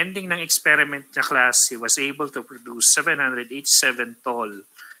 So, ang ending ng experiment niya class, he was able to produce 787 tall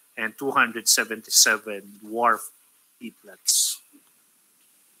and 277 dwarf pea plants.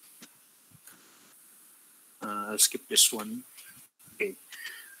 I'll skip this one. Okay.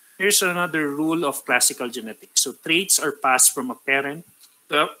 Here's another rule of classical genetics. So traits are passed from a parent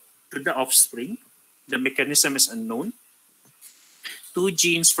to the offspring. The mechanism is unknown. 2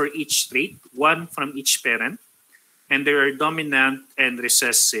 genes for each trait, one from each parent, and there are dominant and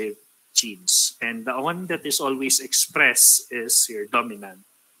recessive genes. And the one that is always expressed is your dominant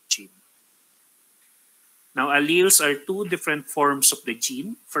gene. Now, alleles are 2 different forms of the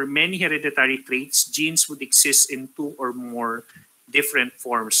gene. For many hereditary traits, genes would exist in 2 or more different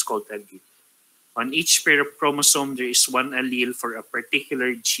forms called allele. On each pair of chromosome, there is 1 allele for a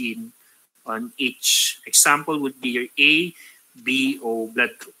particular gene on each. Example would be your A, B, O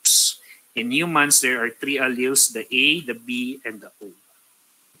blood groups. In humans, there are 3 alleles, the A, the B, and the O.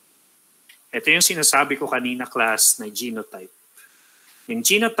 Ito yung sinasabi ko kanina class na genotype. Yung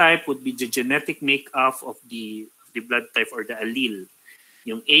genotype would be the genetic makeup of the blood type or the allele.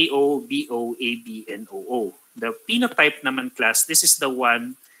 Yung AO, BO, AB, and OO. The phenotype naman class, this is the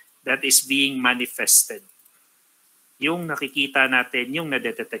one that is being manifested. Yung nakikita natin, yung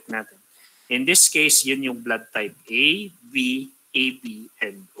nadetect natin. In this case, yun yung blood type A, B, AB,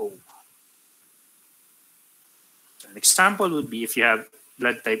 and O. An example would be if you have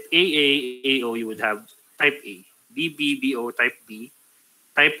blood type AA, AO, you would have type A. BB, BO, type B.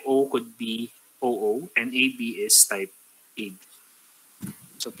 Type O could be OO, and AB is type AB.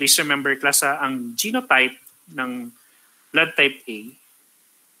 So please remember, class, ang genotype ng blood type A,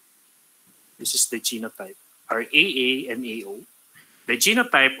 this is the genotype, are AA and AO. The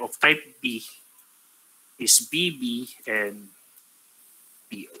genotype of type B is BB and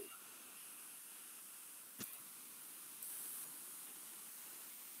BO.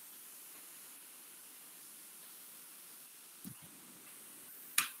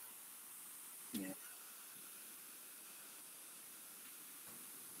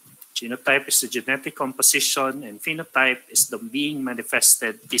 Genotype is the genetic composition, and phenotype is the being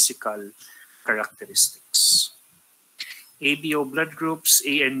manifested physical characteristics. ABO blood groups,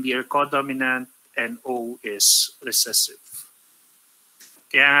 A and B are codominant, and O is recessive.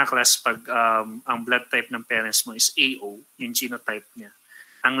 Kaya nga class, pag ang blood type ng parents mo is AO, yung genotype niya,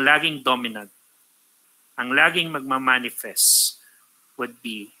 ang laging dominant, ang laging magmamanifest would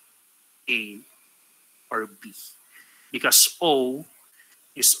be A or B. Because O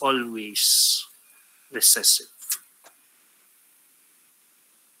is always recessive.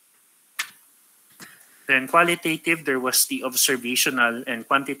 Then qualitative, there was the observational, and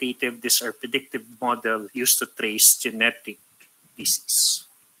quantitative, these are predictive model used to trace genetic disease.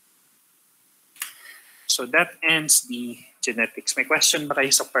 So that ends the genetics. May question ba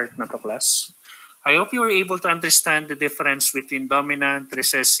kayo sa part na to, class? I hope you were able to understand the difference between dominant,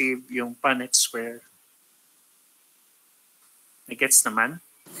 recessive, yung Punnett square. Gets naman?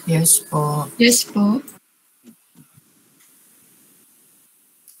 Yes po. Yes po.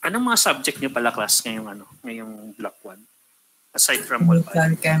 Anong mga subject niyo pala, class, ngayong block 1? Aside from Chemical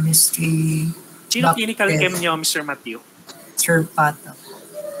Molbio. chemistry. Sino clinical bacteria, chem niyo, Mr. Matthew? Sir Pata.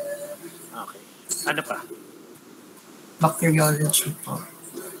 Okay. Ano pa? Bacteriology po.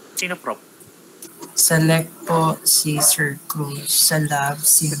 Sino prop? Select po si Sir Cruz. Sa lab,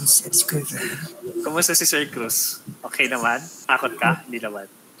 si Miss Esquivel. Kumusta si Sir Cruz? Okay naman? Takot ka? Hindi naman.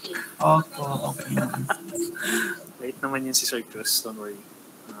 Opo, okay. Wait naman yun si Sir Cruz. Don't worry.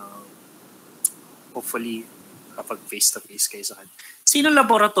 Hopefully, kapag face-to-face kayo sa kanya. Sino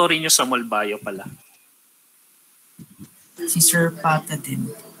laboratory nyo sa Molbio pala? Si Sir Pata din.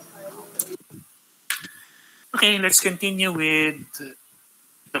 Okay, let's continue with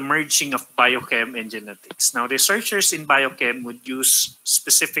the merging of biochem and genetics. Now, researchers in biochem would use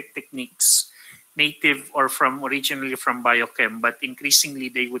specific techniques native or originally from biochem, but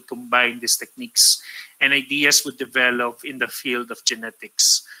increasingly they would combine these techniques and ideas would develop in the field of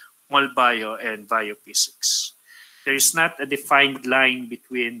genetics, Molbio, and biophysics. There is not a defined line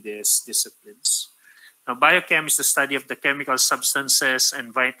between these disciplines. Now, biochem is the study of the chemical substances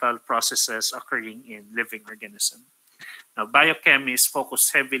and vital processes occurring in living organisms. Now, biochem is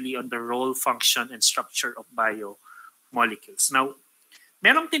focused heavily on the role, function, and structure of biomolecules. Now,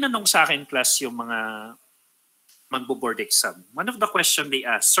 merong tinanong sa akin, class, yung mga magbo-board exam. One of the question they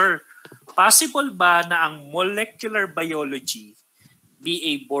asked, Sir, possible ba na ang molecular biology be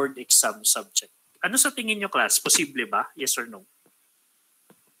a board exam subject? Ano sa tingin nyo, class? Posible ba? Yes or no?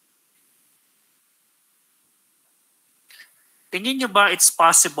 Tingin nyo ba it's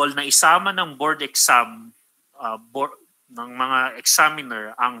possible na isama ng board exam ng mga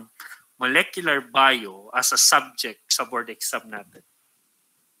examiner ang molecular bio as a subject sa board exam natin?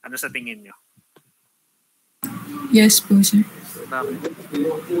 Ano sa tingin nyo? Yes po, sir. Bakit?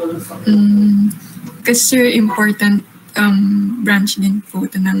 Kasi sir, important branch din po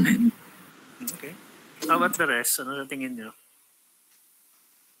ito ng ano. Okay. How about the rest? Ano sa tingin nyo?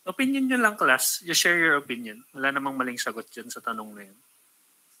 Opinion nyo lang, class. Just share your opinion. Wala namang maling sagot dyan sa tanong na yun.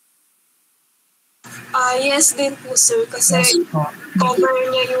 Yes din po, sir. Kasi Yes po. cover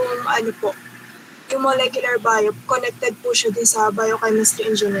niya yung molecular bio. Connected po siya din sa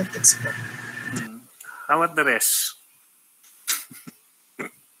biochemistry and genetics po. How about the rest?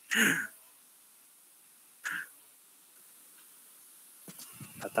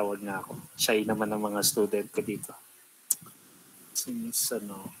 Tatawag na ako. Shy naman ang mga student ko dito. Si Miss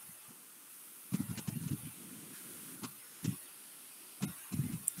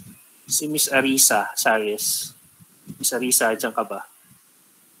si Miss Arisa Sares. Miss Arisa, dyan ka ba?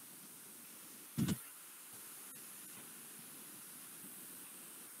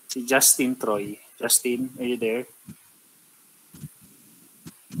 Si Justin Troy. Justin, are you there?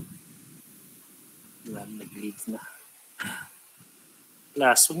 Wala, nag-leave na.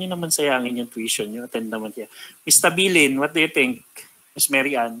 Class, huwag niyo naman sayangin yung tuition niyo. Attend naman siya. Miss Tabilin, what do you think? Miss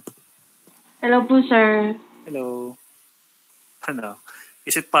Mary Ann? Hello po, sir. Hello. Ano?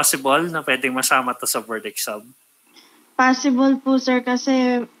 Is it possible na pwedeng masama to sa board exam? Possible po, sir,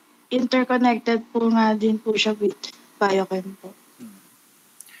 kasi interconnected po nga din po siya with biochem po.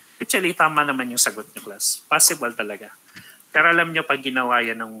 Actually, tama naman yung sagot niyo, class. Possible talaga. Pero alam niyo, pag ginawa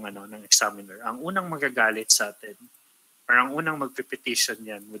yan ng examiner, ang unang magagalit sa atin, or ang unang magpipetition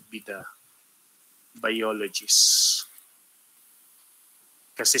yan would be the biologists.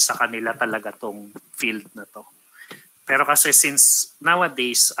 Kasi sa kanila talaga tong field na to. Pero kasi since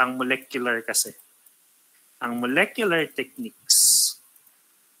nowadays, ang molecular techniques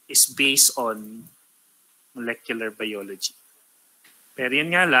is based on molecular biology. Pero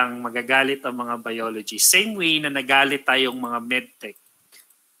yun nga lang, magagalit ang mga biology. Same way na nagalit tayong mga medtech.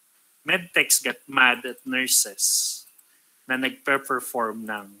 Medtechs got mad at nurses na nagpe-perform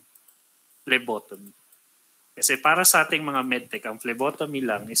ng phlebotomy. Kasi para sa ating mga medtech, ang phlebotomy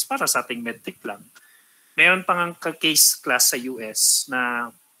lang is para sa ating medtech lang. Mayroon pang case class sa US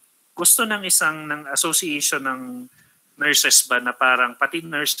na gusto ng association ng nurses ba na parang pati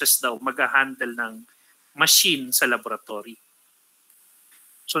nurses daw mag-handle ng machine sa laboratory.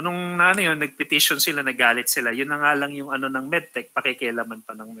 So nung nag-petition sila, nagalit sila. Yun na nga lang yung ng medtech, pakikialaman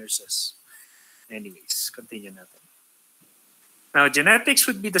pa ng nurses. Anyways, continue natin. Now, genetics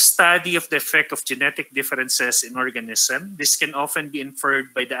would be the study of the effect of genetic differences in organism. This can often be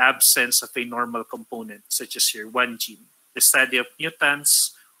inferred by the absence of a normal component, such as your one gene. The study of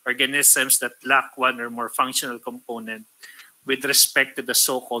mutants organisms that lack one or more functional component with respect to the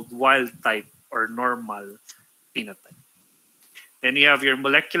so-called wild type or normal phenotype. Then you have your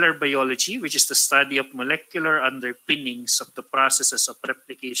molecular biology, which is the study of molecular underpinnings of the processes of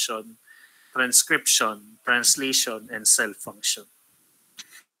replication, transcription, translation, and cell function.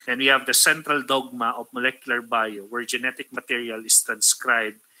 And we have the central dogma of molecular bio, where genetic material is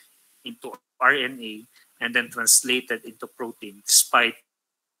transcribed into RNA and then translated into protein, despite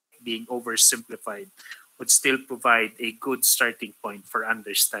being oversimplified, would still provide a good starting point for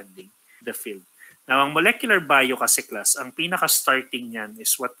understanding the field. Now, ang molecular bio kasi class, ang pinaka-starting niyan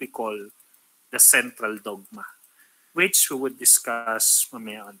is what we call the central dogma, which we would discuss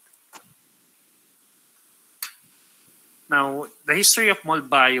mamaya on. Now, the history of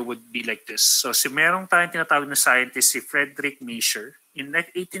Molbio would be like this. So, merong tayong tinatawag na scientist, si Frederick Measure. In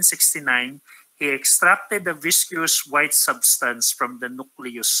 1869, he extracted a viscous white substance from the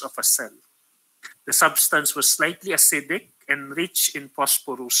nucleus of a cell. The substance was slightly acidic and rich in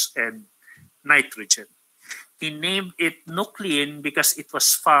phosphorus and nitrogen. He named it nuclein because it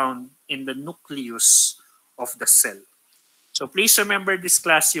was found in the nucleus of the cell. So please remember this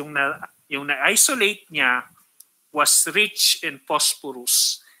class, yung na-isolate niya was rich in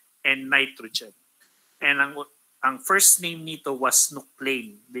phosphorus and nitrogen. And ang first name nito was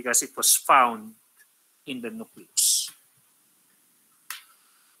nuclein because it was found in the nucleus.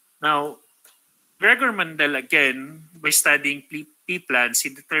 Now, Gregor Mendel, again, by studying pea plants, he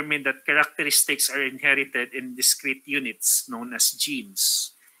determined that characteristics are inherited in discrete units known as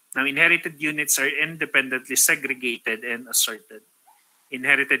genes. Now, inherited units are independently segregated and assorted.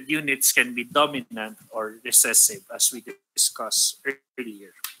 Inherited units can be dominant or recessive, as we discussed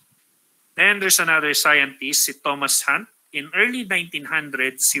earlier. Then there's another scientist, si Thomas Hunt. In early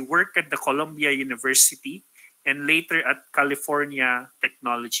 1900s, he worked at the Columbia University and later at California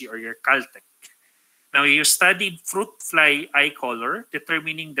Technology, or your Caltech. Now, he studied fruit fly eye color,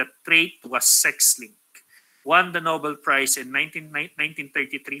 determining that trait was sex-linked. Won the Nobel Prize in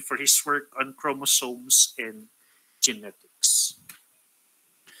 1933 for his work on chromosomes and genetics.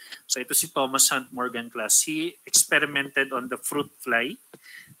 So ito si Thomas Hunt Morgan class. He experimented on the fruit fly.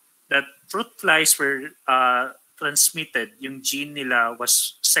 That fruit flies were transmitted. Yung gene nila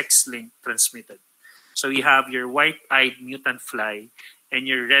was sex-linked transmitted. So you have your white-eyed mutant fly and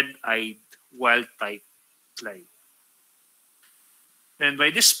your red-eyed wild-type fly. Then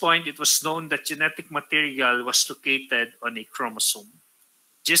by this point, it was known that genetic material was located on a chromosome.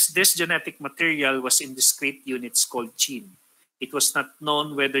 Just this genetic material was in discrete units called gene. It was not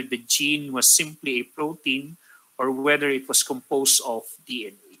known whether the gene was simply a protein or whether it was composed of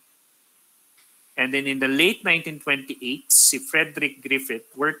DNA. And then in the late 1928s, si Frederick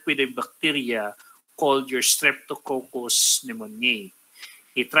Griffith worked with a bacteria called your Streptococcus pneumoniae.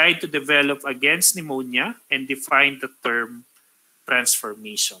 He tried to develop against pneumonia and defined the term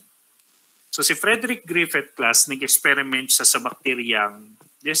transformation. So si Frederick Griffith class, nag-experiment siya sa bakteryang,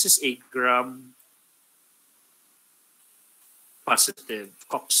 this is a gram positive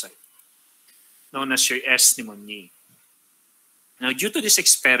cocci, known as your S. pneumoniae. Now, due to this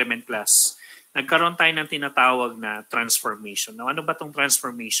experiment class, nagkaroon tayo ng tinatawag na transformation. Now, ano ba tong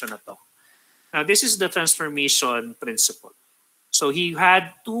transformation na to? Now, this is the transformation principle. So, he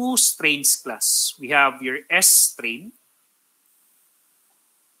had two strains class. We have your S strain.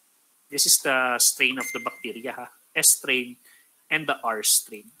 This is the strain of the bacteria, S strain, and the R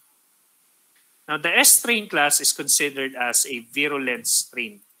strain. Now, the S strain class is considered as a virulent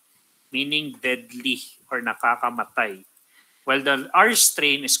strain, meaning deadly or nakakamatay, while the R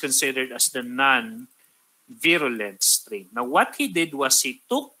strain is considered as the non-virulent strain. Now, what he did was he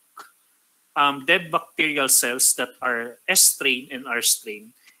took dead bacterial cells that are S strain and R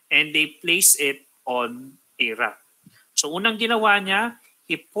strain, and they placed it on a rat. So, unang ginawa niya,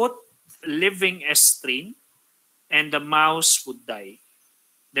 he put living S strain, and the mouse would die.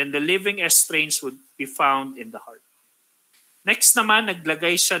 Then the living S strains would be found in the heart. Next naman,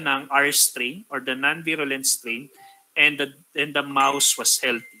 naglagay siya ng R strain or the non-virulent strain, and the mouse was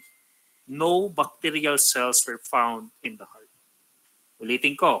healthy. No bacterial cells were found in the heart.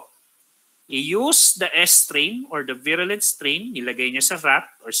 Ulitin ko. I-use the S strain or the virulent strain, nilagay niya sa rat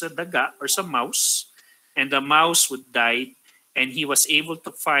or sa daga or sa mouse, and the mouse would die, and he was able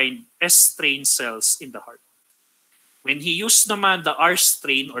to find S strain cells in the heart. When he used naman the R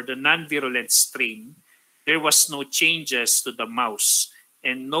strain or the non-virulent strain, there was no changes to the mouse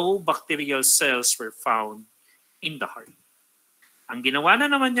and no bacterial cells were found in the heart. Ang ginawa na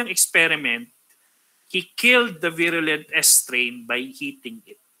naman niyang experiment, he killed the virulent S strain by heating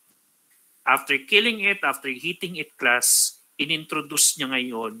it. After killing it, after heating it class, inintroduce niya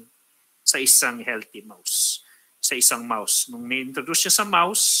ngayon sa isang healthy mouse. Sa isang mouse. Nung na-introduce niya sa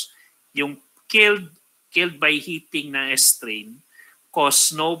mouse, yung killed by heating na strain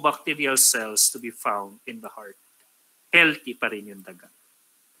caused no bacterial cells to be found in the heart. Healthy pa rin yung daga.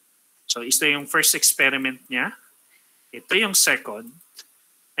 So ito yung first experiment niya. Ito yung second.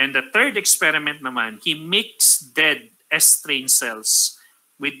 And the third experiment naman, he mixed dead S strain cells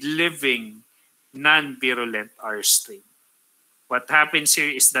with living non-virulent R strain. What happens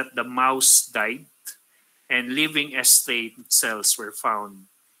here is that the mouse died and living S strain cells were found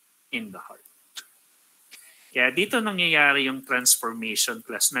in the heart. Kaya dito nangyayari yung transformation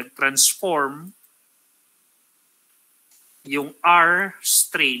class. Nag-transform yung R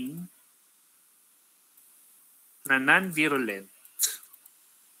strain na non-virulent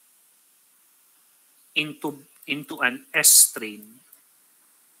into an S strain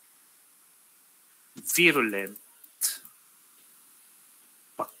virulent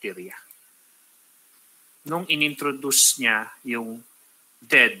bacteria. Nung inintroduce niya yung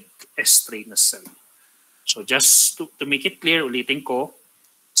dead S strain na cell. So just to make it clear, ulitin ko,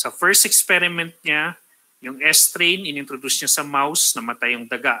 sa first experiment niya, yung S strain, inintroduce niya sa mouse, namatay yung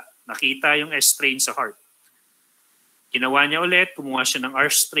daga. Nakita yung S strain sa heart. Ginawa niya ulit, kumuha siya ng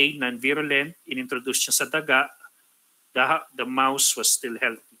R strain, non-virulent, inintroduce niya sa daga, the mouse was still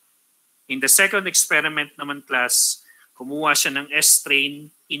healthy. In the second experiment naman class, kumuha siya ng S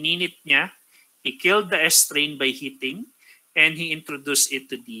strain, ininit niya, he killed the S strain by heating, and he introduced it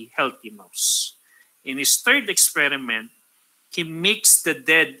to the healthy mouse. In his third experiment, he mixed the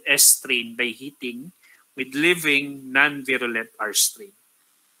dead S strain by heating with living non-virulent R strain.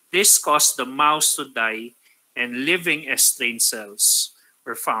 This caused the mouse to die and living S strain cells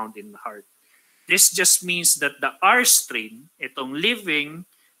were found in the heart. This just means that the R strain, itong living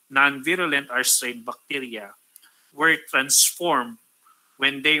non-virulent R strain bacteria, were transformed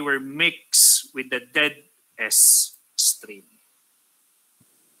when they were mixed with the dead S strain.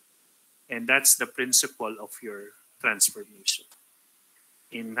 And that's the principle of your transformation.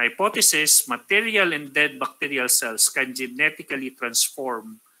 In hypothesis, material and dead bacterial cells can genetically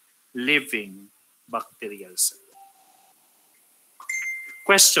transform living bacterial cells.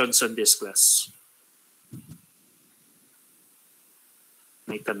 Questions on this class?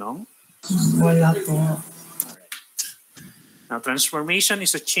 May tanong? Wala po. Now, transformation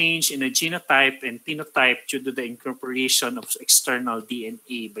is a change in a genotype and phenotype due to the incorporation of external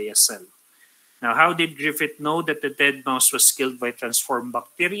DNA by a cell. Now, how did Griffith know that the dead mouse was killed by transformed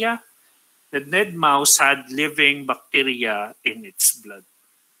bacteria? The dead mouse had living bacteria in its blood.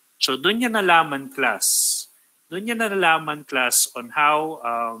 So, doon niya nalaman class. Doon niya nalaman class on how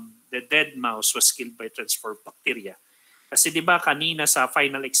the dead mouse was killed by transformed bacteria. Kasi di ba kanina sa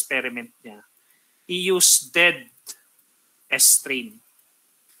final experiment niya, he used dead S strain.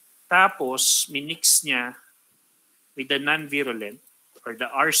 Tapos, minix niya with the non-virulent or the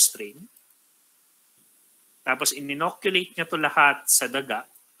R strain. Tapos, in-inoculate niya to lahat sa daga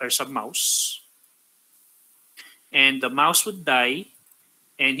or sa mouse. And the mouse would die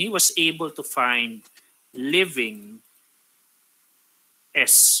and he was able to find living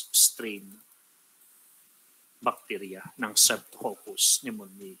S strain bacteria ng Streptococcus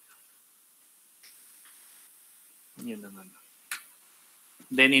pneumoniae. Yun naman.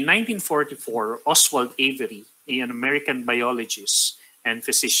 Then in 1944, Oswald Avery, an American biologist and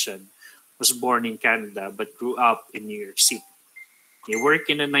physician, was born in Canada but grew up in New York City. He worked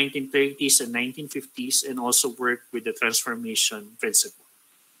in the 1930s and 1950s and also worked with the transformation principle.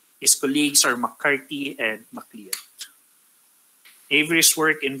 His colleagues are McCarthy and MacLeod. Avery's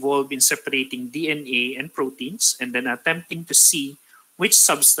work involved in separating DNA and proteins and then attempting to see which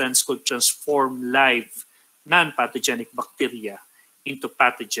substance could transform live non-pathogenic bacteria into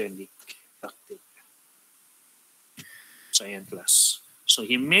pathogenic bacteria. So, ayan class. So,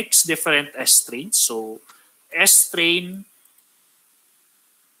 he mixed different S strains. So, S strain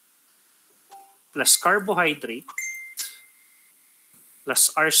plus carbohydrate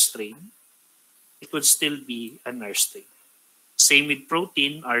plus R strain, it would still be an R strain. Same with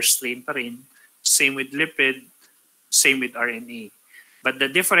protein, R strain pa rin. Same with lipid, same with RNA. But the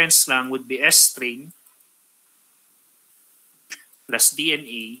difference lang would be S strain plus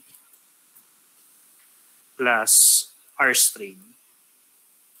DNA plus R strain.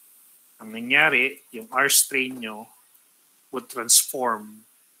 Ang nangyari, yung R strain nyo would transform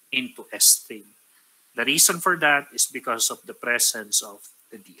into S strain. The reason for that is because of the presence of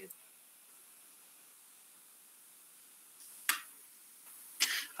the DNA.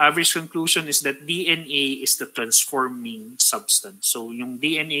 Average conclusion is that DNA is the transforming substance. So yung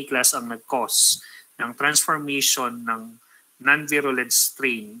DNA class ang nag-cause ng transformation ng non-virulent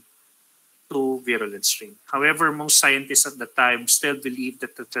strain to virulent strain. However, most scientists at the time still believed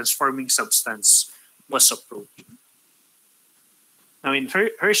that the transforming substance was a protein. Now, in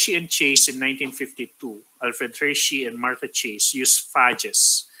Hershey and Chase in 1952, Alfred Hershey and Martha Chase used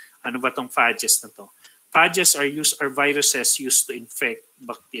phages. Ano ba tong phages na to? Phages are viruses used to infect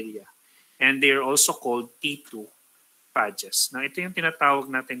bacteria. And they are also called T2 phages. Now, ito yung tinatawag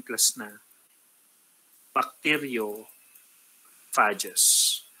natin class na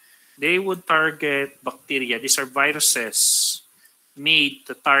bacteriophages. They would target bacteria. These are viruses made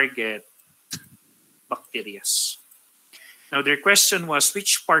to target bacteria. Now, their question was,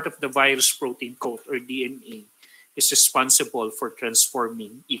 which part of the virus protein coat, or DNA, is responsible for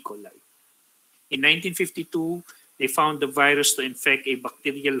transforming E. coli? In 1952, they found the virus to infect a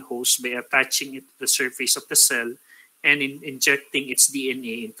bacterial host by attaching it to the surface of the cell and injecting its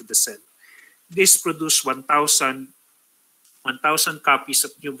DNA into the cell. This produced 1,000 copies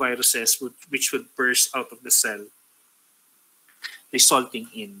of new viruses which would burst out of the cell, resulting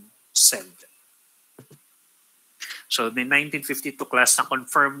in cell death. So, the 1952 class na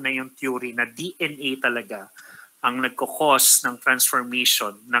confirm na yung theory na DNA talaga ang nagkakos ng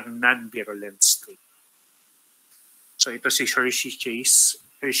transformation ng non-virulent strain. So, ito si Hershey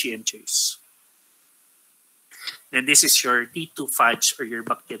and Chase. And this is your T2 phage or your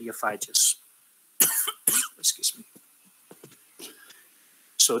bacteriophages. Excuse me.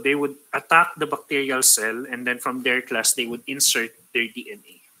 So, they would attack the bacterial cell, and then from their class, they would insert their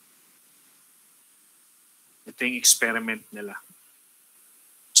DNA. Ito yung experiment nila.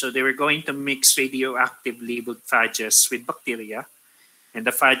 So they were going to mix radioactive labeled phages with bacteria, and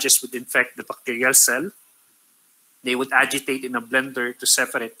the phages would infect the bacterial cell. They would agitate in a blender to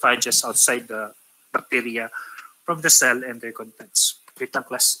separate phages outside the bacteria from the cell and their contents. Wait lang,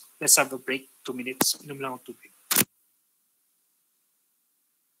 class. Let's have a break. 2 minutes. Inom lang ang tubig.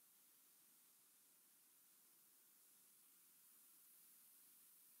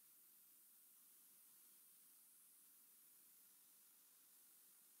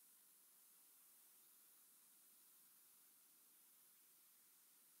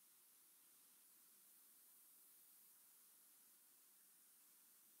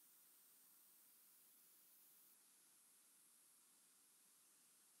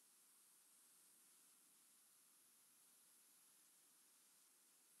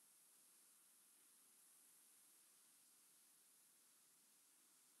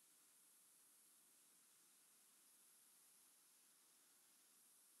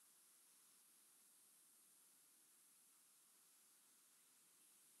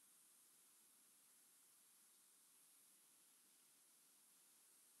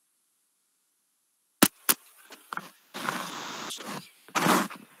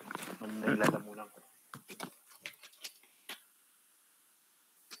 Nilalamunan ko.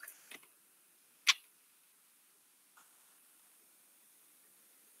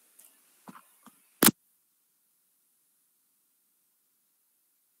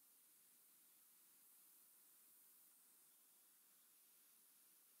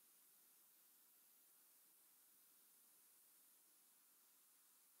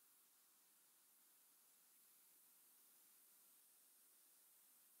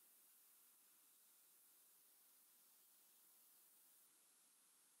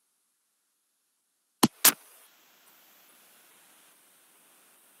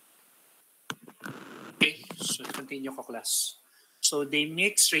 Okay, so continue ko class. So they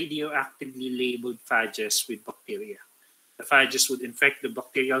mix radioactively labeled phages with bacteria. The phages would infect the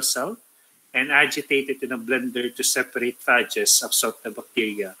bacterial cell and agitate it in a blender to separate phages outside the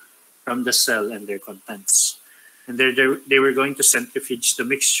bacteria from the cell and their contents. And they were going to centrifuge the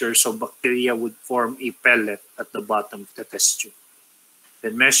mixture so bacteria would form a pellet at the bottom of the test tube.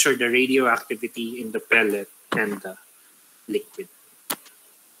 Then measure the radioactivity in the pellet and the liquid.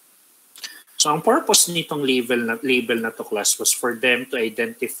 So ang purpose nitong label na to class was for them to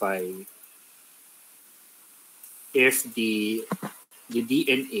identify if the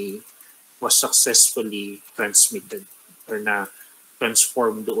DNA was successfully transmitted or na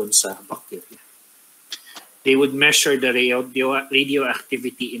transformed doon sa bacteria. They would measure the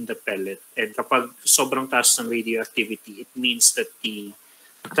radioactivity in the pellet, and kapag sobrang taas ng radioactivity, it means that the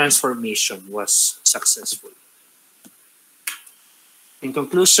transformation was successful. In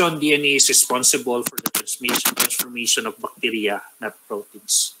conclusion, DNA is responsible for the transformation of bacteria, not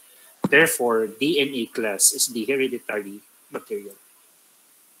proteins. Therefore, DNA class is the hereditary material.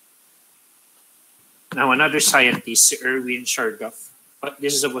 Now, another scientist, Erwin Chargaff,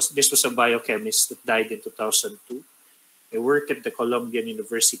 this was a biochemist that died in 2002. He worked at the Columbian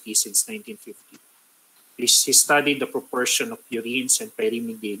University since 1950. He studied the proportion of purines and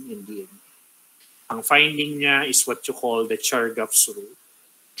pyrimidine in DNA. Ang finding niya is what you call the Chargaff's rule.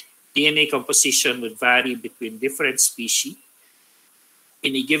 DNA composition would vary between different species.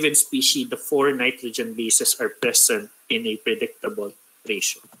 In a given species, the 4 nitrogen bases are present in a predictable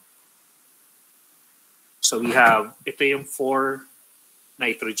ratio. So we have, ito yung 4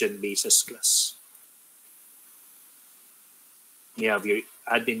 nitrogen bases class. You have your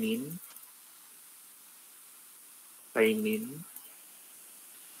adenine, thymine,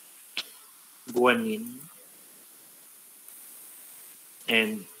 guanine,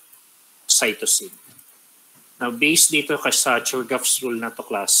 and cytosine. Now, based dito sa Chargaff's rule na to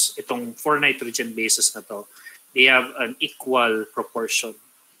class, itong 4 nitrogen bases na to, they have an equal proportion.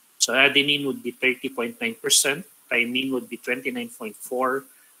 So adenine would be 30.9%, thymine would be 29.4%,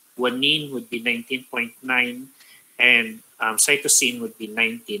 guanine would be 19.9%, and cytosine would be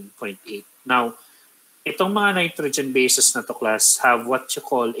 19.8%. Now, itong mga nitrogen bases na to class have what you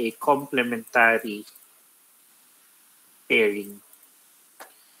call a complementary pairing.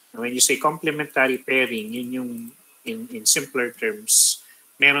 When you say complementary pairing, yun yung, in simpler terms,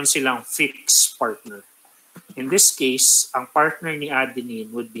 meron silang fixed partner. In this case, ang partner ni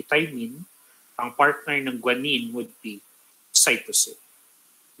adenine would be thymine, ang partner ng guanine would be cytosine.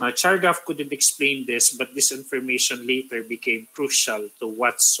 Now, Chargaff couldn't explain this, but this information later became crucial to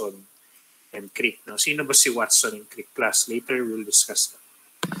Watson and Crick. Now, sino ba si Watson and Crick class? Later, we'll discuss that.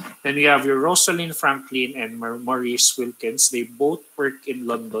 Then we have your Rosalind Franklin and Maurice Wilkins. They both work in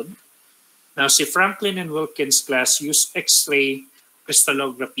London. Now, si Franklin and Wilkins class use X-ray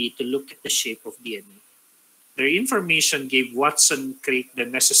crystallography to look at the shape of DNA. Their information gave Watson and Crick the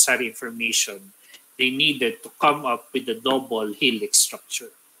necessary information they needed to come up with the double helix structure.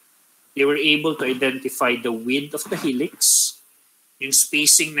 They were able to identify the width of the helix, yung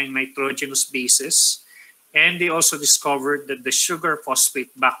spacing ng nitrogenous bases, and they also discovered that the sugar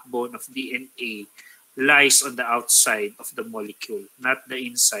phosphate backbone of DNA lies on the outside of the molecule, not the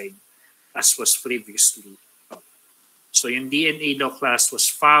inside, as was previously thought. So yung DNA daw class was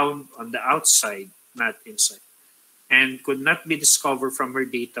found on the outside, not inside. And could not be discovered from her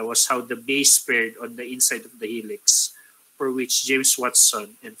data was how the base paired on the inside of the helix, for which James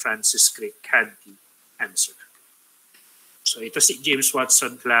Watson and Francis Crick had the answer. So ito si James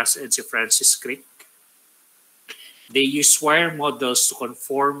Watson class and si Francis Crick. They used wire models to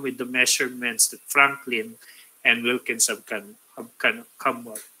conform with the measurements that Franklin and Wilkins have come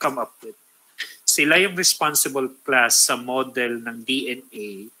up with. Sila yung responsible class sa model ng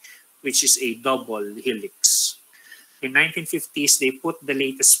DNA, which is a double helix. In 1950s, they put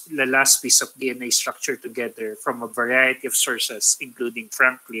the last piece of DNA structure together from a variety of sources, including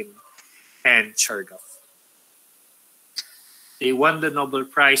Franklin and Chargaff. They won the Nobel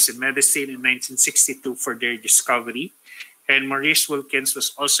Prize in Medicine in 1962 for their discovery, and Maurice Wilkins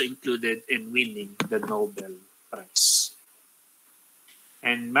was also included in winning the Nobel Prize.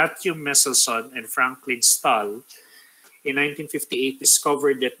 And Matthew Meselson and Franklin Stahl in 1958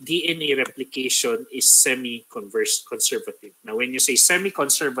 discovered that DNA replication is semi-conservative. Now, when you say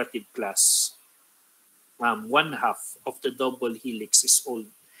semi-conservative class, 1/2 of the double helix is old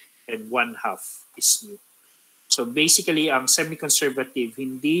and 1/2 is new. So basically, ang semi-conservative,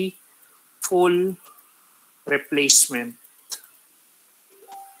 hindi full replacement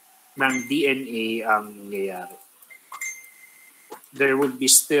ng DNA ang nangyayari. There would be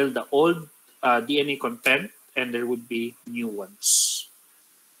still the old DNA content and there would be new ones.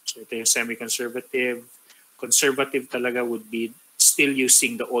 So ito yung semi-conservative. Conservative talaga would be still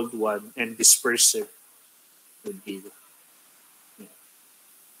using the old one, and dispersive would be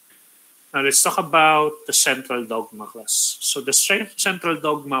Now let's talk about the central dogma class. So the central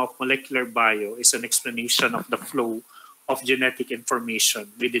dogma of molecular bio is an explanation of the flow of genetic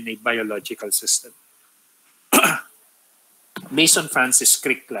information within a biological system. Based on Francis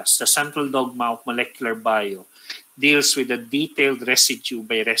Crick class, the central dogma of molecular bio deals with the detailed residue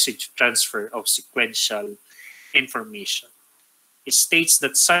by residue transfer of sequential information. It states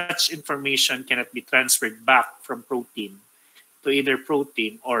that such information cannot be transferred back from protein to either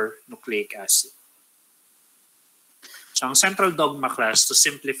protein or nucleic acid. So ang central dogma class, to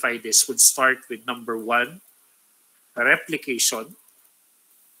simplify this, would start with number 1, replication.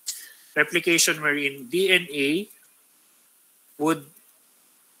 Replication wherein DNA would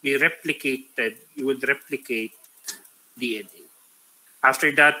be replicated, you would replicate DNA. After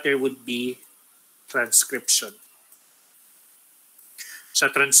that, there would be transcription. Sa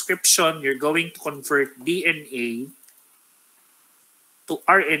transcription, you're going to convert DNA to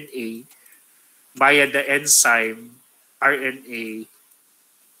RNA via the enzyme RNA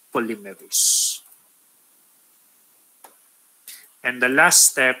polymerase. And the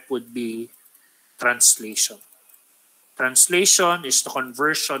last step would be translation. Translation is the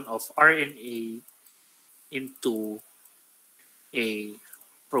conversion of RNA into a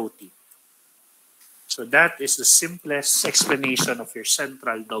protein. So that is the simplest explanation of your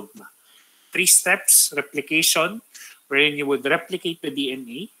central dogma. 3 steps: replication, wherein you would replicate the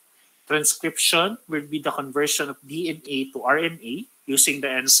DNA. Transcription will be the conversion of DNA to RNA using the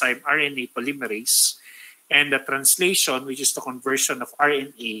enzyme RNA polymerase. And the translation, which is the conversion of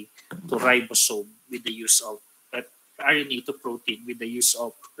RNA to ribosome with the use of RNA to protein with the use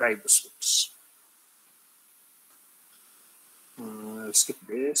of ribosomes. I'll skip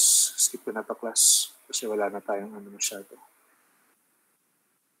this. Skip ko na to, class. Kasi wala na tayong masyado.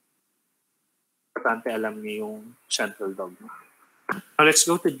 Importante alam niyo yung central dogma. Now let's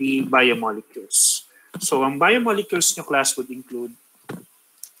go to the biomolecules. So ang biomolecules nyo, class, would include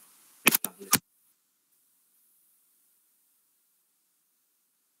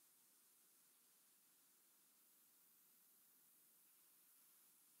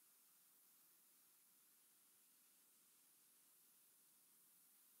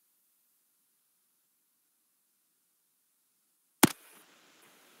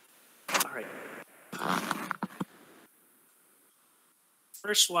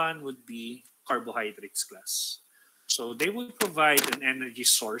first one would be carbohydrates, class. So they would provide an energy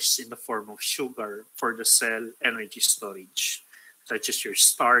source in the form of sugar for the cell energy storage, such as your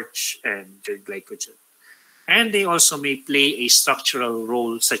starch and your glycogen. And they also may play a structural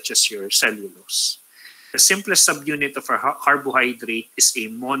role, such as your cellulose. The simplest subunit of a carbohydrate is a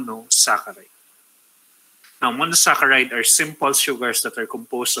monosaccharide. Now, monosaccharide are simple sugars that are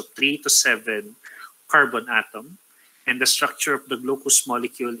composed of 3 to 7 carbon atoms. And the structure of the glucose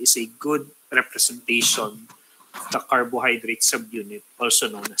molecule is a good representation of the carbohydrate subunit, also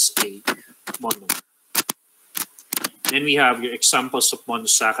known as a monomer. Then we have your examples of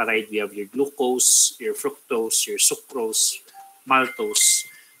monosaccharide. We have your glucose, your fructose, your sucrose, maltose,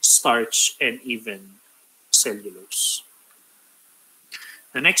 starch, and even cellulose.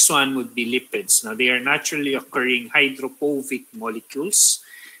 The next one would be lipids. Now, they are naturally occurring hydrophobic molecules.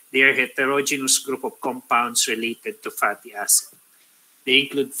 They are a heterogeneous group of compounds related to fatty acid. They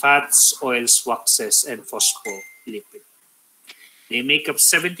include fats, oils, waxes, and phospholipid. They make up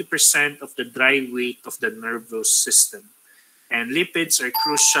 70% of the dry weight of the nervous system. And lipids are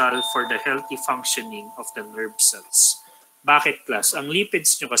crucial for the healthy functioning of the nerve cells. Bakit, class? Ang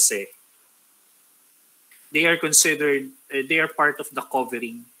lipids nyo kasi, they are considered, they are part of the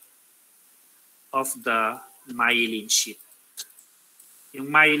covering of the myelin sheath. Yung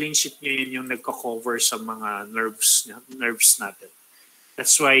myelin sheath nyo yun yung nagko-cover sa mga nerves natin.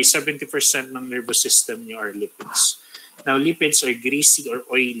 That's why 70% ng nervous system nyo are lipids. Now, lipids are greasy or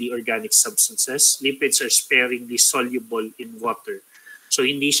oily organic substances. Lipids are sparingly soluble in water. So,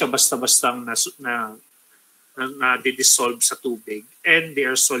 hindi siya basta-bastang na-dissolve sa tubig. And they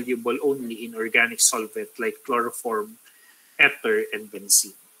are soluble only in organic solvent like chloroform, ether, and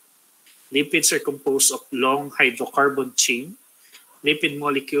benzene. Lipids are composed of long hydrocarbon chain. Lipid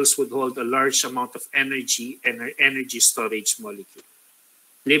molecules would hold a large amount of energy and are energy storage molecule.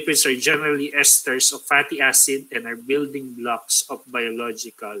 Lipids are generally esters of fatty acid and are building blocks of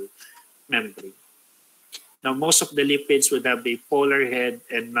biological membrane. Now, most of the lipids would have a polar head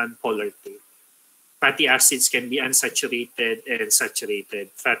and non-polar tail. Fatty acids can be unsaturated and saturated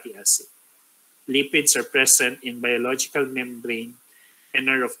fatty acid. Lipids are present in biological membrane and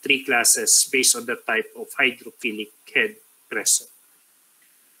are of 3 classes based on the type of hydrophilic head present.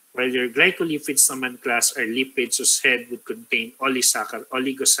 While your glycolipids naman, class, are lipids whose head would contain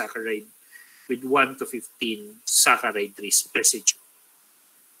oligosaccharide with 1 to 15 saccharide residue.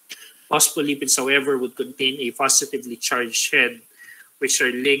 Phospholipids, however, would contain a positively charged head which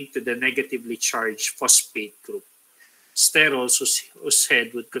are linked to the negatively charged phosphate group. Sterols whose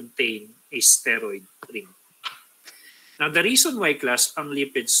head would contain a steroid ring. Now, the reason why, class, ang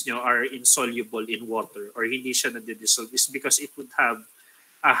lipids nyo are insoluble in water or hindi siya nadidissolve is because it would have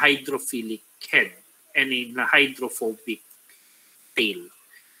a hydrophilic head and a hydrophobic tail.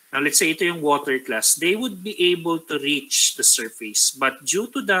 Now, let's say ito yung water, class. They would be able to reach the surface, but due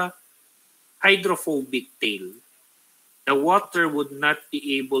to the hydrophobic tail, the water would not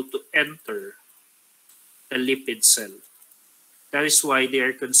be able to enter the lipid cell. That is why they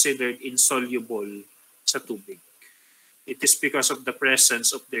are considered insoluble sa tubig. It is because of the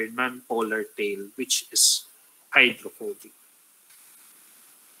presence of their non-polar tail, which is hydrophobic.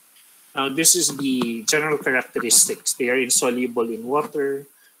 Now, this is the general characteristics. They are insoluble in water,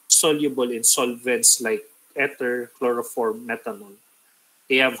 soluble in solvents like ether, chloroform, methanol.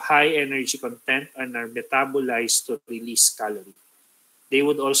 They have high energy content and are metabolized to release calorie. They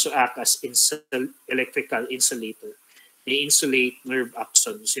would also act as electrical insulator. They insulate nerve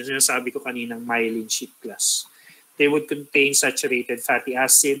axons. Yung sinasabi ko kaninang myelin sheath class. They would contain saturated fatty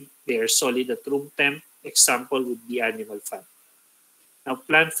acid. They are solid at room temp. Example would be animal fat. Now,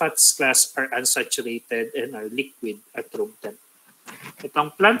 plant fats class are unsaturated and are liquid at room temp.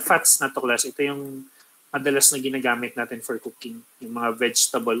 Itong plant fats na to class, ito yung madalas na ginagamit natin for cooking, yung mga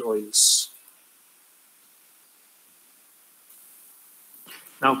vegetable oils.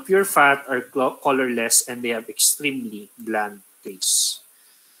 Now, pure fat are colorless and they have extremely bland taste.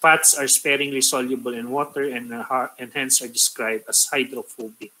 Fats are sparingly soluble in water and hence are described as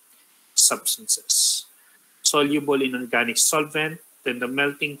hydrophobic substances. Soluble in organic solvent, then the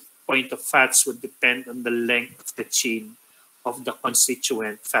melting point of fats would depend on the length of the chain of the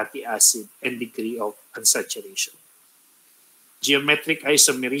constituent fatty acid and degree of unsaturation. Geometric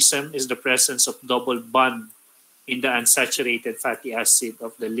isomerism is the presence of double bond in the unsaturated fatty acid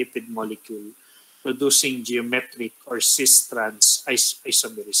of the lipid molecule, producing geometric or cis-trans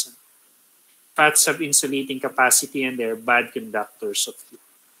isomerism. Fats have insulating capacity and they are bad conductors of heat.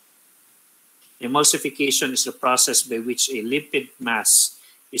 Emulsification is the process by which a lipid mass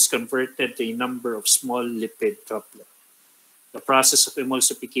is converted to a number of small lipid droplets. The process of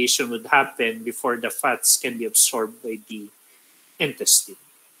emulsification would happen before the fats can be absorbed by the intestine.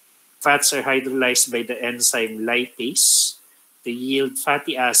 Fats are hydrolyzed by the enzyme lipase to yield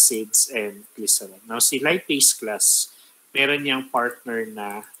fatty acids and glycerol. Now, si lipase class, meron niyang partner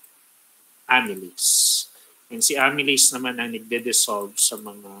na amylase. And si amylase naman ang nagde-dissolve sa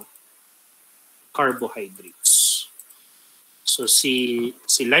mga carbohydrates. So, si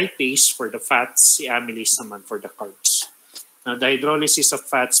lipase for the fats, si amylase naman for the carbs. Now, the hydrolysis of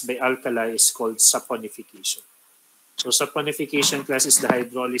fats by alkali is called saponification. So saponification class is the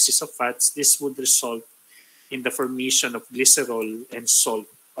hydrolysis of fats. This would result in the formation of glycerol and salt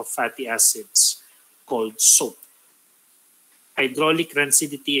of fatty acids called soap. Hydraulic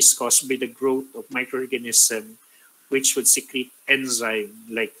rancidity is caused by the growth of microorganisms which would secrete enzyme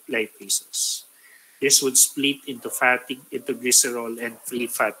like lipases. This would split into glycerol and free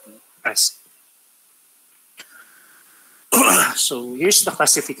fatty acid. So here's the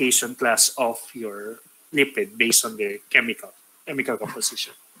classification class of your lipid based on their chemical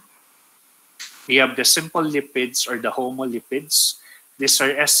composition. We have the simple lipids or the homolipids. These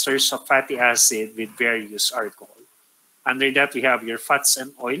are esters of fatty acid with various alcohol. Under that, we have your fats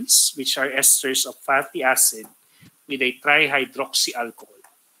and oils, which are esters of fatty acid with a trihydroxy alcohol.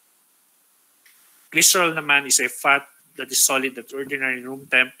 Glycerol naman is a fat that is solid at ordinary room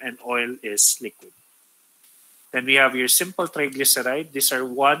temp and oil is liquid. Then we have your simple triglyceride. These are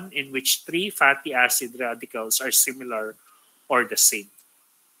one in which 3 fatty acid radicals are similar or the same.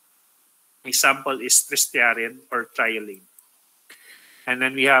 Example is tristearine or triolane. And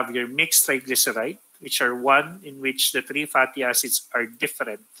then we have your mixed triglyceride, which are one in which the 3 fatty acids are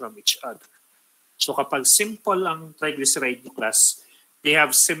different from each other. So kapag simple ang triglyceride class, they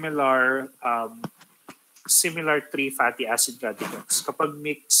have similar 3 fatty acid radicals. Kapag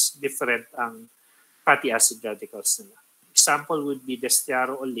mixed, different ang fatty acid radicals nila. Example would be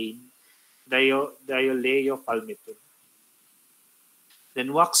destearoolane, dioleopalmitin. Then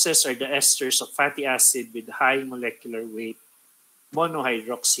waxes are the esters of fatty acid with high molecular weight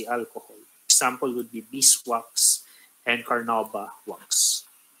monohydroxy alcohol. Example would be beeswax and carnauba wax.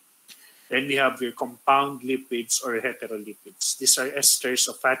 Then we have your compound lipids or heterolipids. These are esters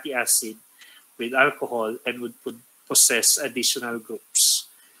of fatty acid with alcohol and would possess additional groups.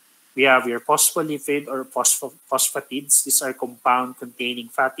 We have your phospholipid or phosphatids. These are compound containing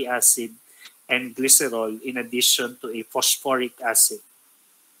fatty acid and glycerol in addition to a phosphoric acid,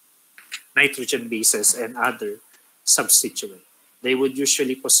 nitrogen bases, and other substituents. They would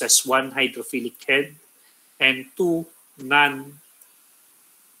usually possess 1 hydrophilic head and 2 non-polar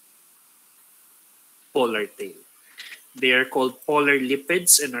tail. They are called polar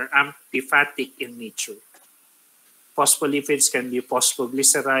lipids and are amphipathic in nature. Phospholipids can be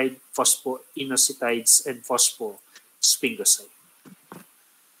phosphoglyceride, phosphoinositides, and phosphosphingoside.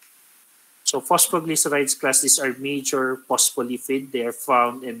 So phosphoglycerides class, these are major phospholipid. They are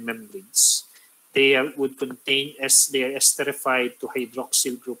found in membranes. They would contain, they are esterified to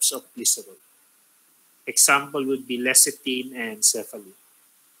hydroxyl groups of glycerol. Example would be lecithin and cephalin.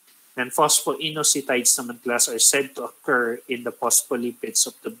 And phosphoinositides naman class are said to occur in the phospholipids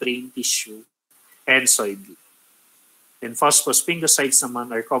of the brain tissue and soybean. And phosphosphingosides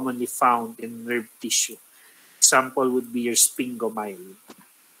naman are commonly found in nerve tissue. Example would be your sphingomyelin.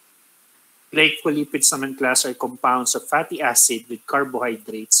 Glycolipids naman class are compounds of fatty acid with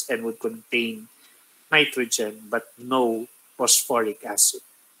carbohydrates and would contain nitrogen but no phosphoric acid.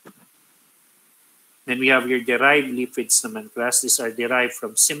 Then we have your derived lipids naman class. These are derived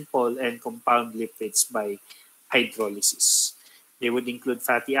from simple and compound lipids by hydrolysis. They would include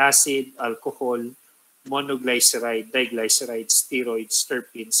fatty acid, alcohol, monoglyceride, diglyceride, steroids,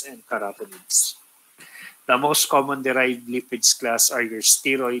 terpenes, and carotenoids. The most common derived lipids class are your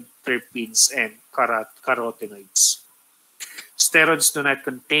steroid, terpenes, and carotenoids. Steroids do not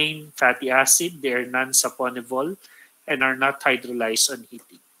contain fatty acid. They are non-saponable and are not hydrolyzed on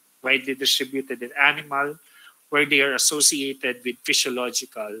heating. Widely distributed in animal where they are associated with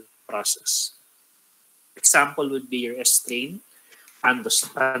physiological process. Example would be your estrane,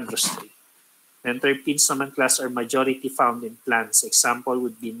 androstrane. And terpenes naman class are majority found in plants. Example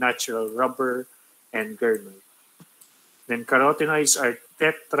would be natural rubber and gernol. Then carotenoids are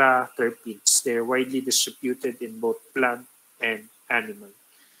tetraterpenes. They are widely distributed in both plant and animal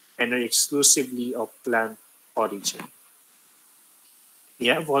and are exclusively of plant origin. We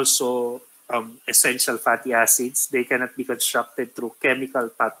have also essential fatty acids. They cannot be constructed through chemical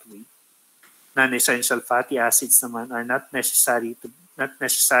pathway. Non-essential fatty acids naman are not necessary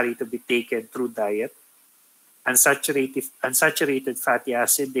to be taken through diet. Unsaturated fatty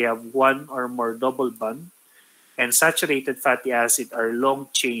acid, they have one or more double bond. And saturated fatty acid are long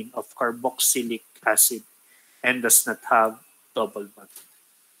chain of carboxylic acid and does not have double bond.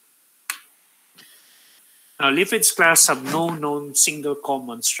 Now, lipids class have no known single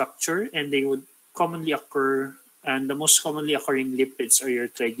common structure, and they would commonly occur, and the most commonly occurring lipids are your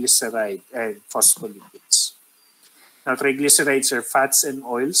triglyceride and phospholipids. Now, triglycerides are fats and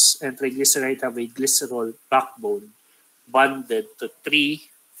oils, and triglycerides have a glycerol backbone bonded to 3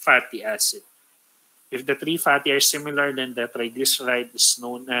 fatty acids. If the 3 fatty are similar, then the triglyceride is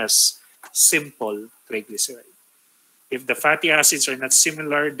known as simple triglyceride. If the fatty acids are not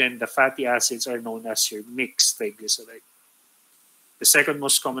similar, then the fatty acids are known as your mixed triglyceride. The second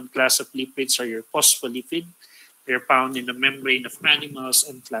most common class of lipids are your phospholipid. They're found in the membrane of animals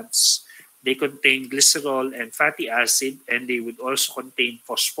and plants. They contain glycerol and fatty acid, and they would also contain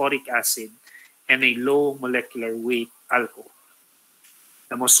phosphoric acid and a low molecular weight alcohol.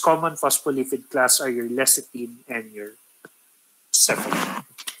 The most common phospholipid class are your lecithin and your cephalin.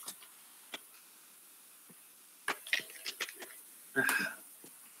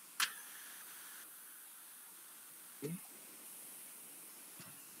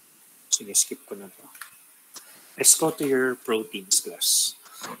 Sige, skip ko na to. Let's go to your proteins class.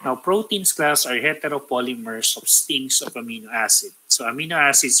 Now, proteins class are heteropolymers of stings of amino acid. So amino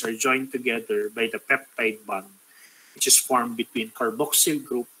acids are joined together by the peptide bond, which is formed between carboxyl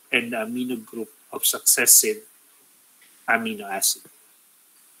group and the amino group of successive amino acid.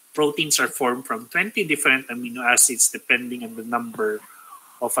 Proteins are formed from 20 different amino acids depending on the number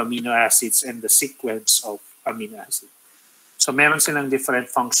of amino acids and the sequence of amino acids. So meron silang different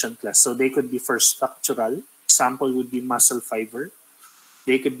function class. So they could be for structural. Example would be muscle fiber.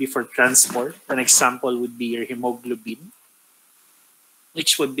 They could be for transport. An example would be your hemoglobin,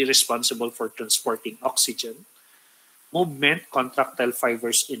 which would be responsible for transporting oxygen. Movement, contractile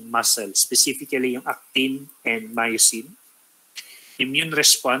fibers in muscle, specifically yung actin and myosin. Immune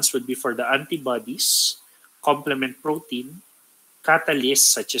response would be for the antibodies, complement protein, catalysts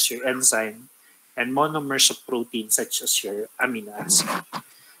such as your enzyme, and monomers of protein such as your amino acid.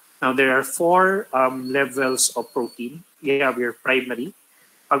 Now, there are 4 levels of protein. You have your primary.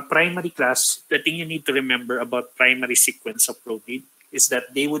 Pag primary class, the thing you need to remember about primary sequence of protein is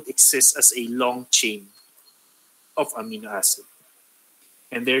that they would exist as a long chain of amino acid.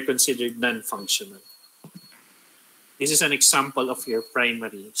 And they're considered non-functional. This is an example of your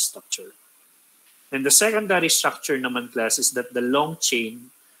primary structure. And the secondary structure naman class is that the long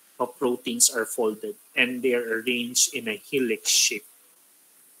chain of proteins are folded and they are arranged in a helix shape.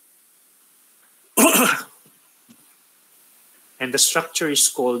 And the structure is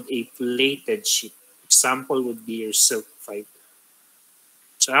called a plated sheet. Example would be your silk fiber.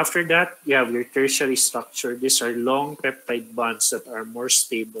 So after that, you have your tertiary structure. These are long peptide bonds that are more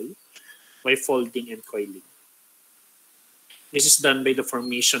stable by folding and coiling. This is done by the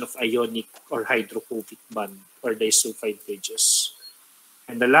formation of ionic or hydrophobic bond or disulfide bridges.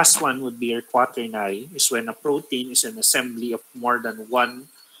 And the last one would be your quaternary, is when a protein is an assembly of more than one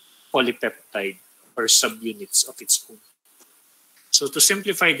polypeptide or subunits of its own. So to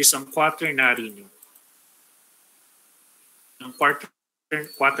simplify this, ang quaternary nyo,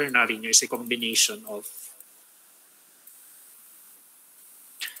 is a combination of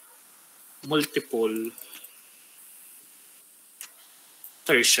multiple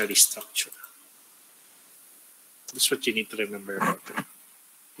tertiary structure. That's what you need to remember about it.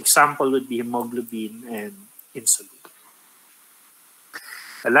 Example would be hemoglobin and insulin.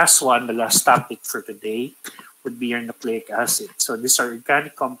 The last one, the last topic for today, would be your nucleic acid. So these are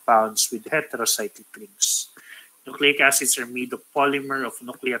organic compounds with heterocyclic rings. Nucleic acids are made of polymer of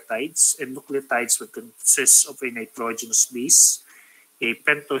nucleotides, and nucleotides will consist of a nitrogenous base, a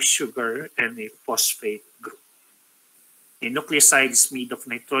pentose sugar, and a phosphate group. A nucleoside is made of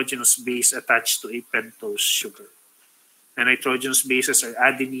nitrogenous base attached to a pentose sugar. The nitrogenous bases are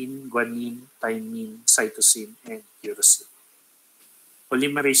adenine, guanine, thymine, cytosine, and uracil.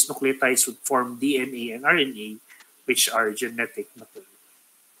 Polymerase nucleotides would form DNA and RNA, which are genetic material.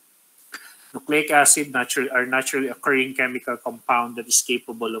 Nucleic acid are naturally occurring chemical compound that is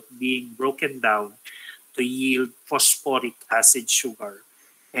capable of being broken down to yield phosphoric acid sugar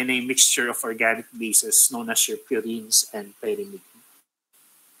and a mixture of organic bases known as your purines and pyrimidine.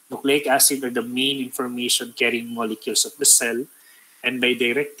 Nucleic acid are the main information-carrying molecules of the cell, and by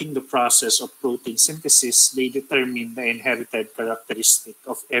directing the process of protein synthesis, they determine the inherited characteristic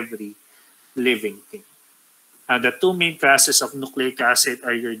of every living thing. The two main classes of nucleic acid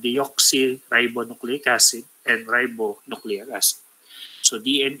are your deoxyribonucleic acid and ribonucleic acid. So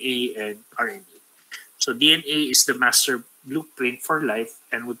DNA and RNA. So DNA is the master blueprint for life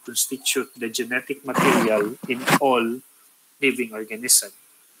and would constitute the genetic material in all living organisms.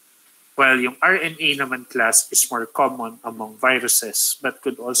 While yung RNA naman class is more common among viruses but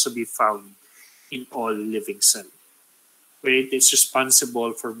could also be found in all living cells, where it is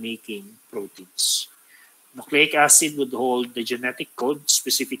responsible for making proteins. Nucleic acid would hold the genetic code,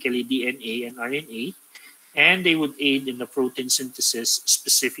 specifically DNA and RNA, and they would aid in the protein synthesis,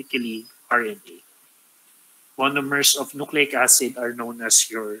 specifically RNA. Monomers of nucleic acid are known as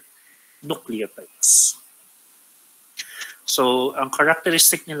your nucleotides. So, ang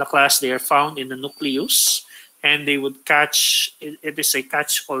characteristic nila class, they are found in the nucleus, and they would catch, it is a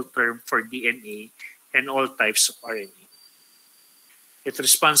catch-all term for DNA and all types of RNA. It's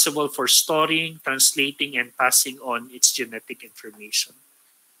responsible for storing, translating, and passing on its genetic information.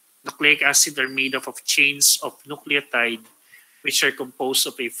 Nucleic acid are made up of chains of nucleotide, which are composed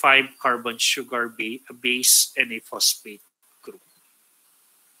of a 5-carbon sugar base and a phosphate group.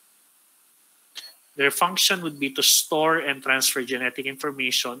 Their function would be to store and transfer genetic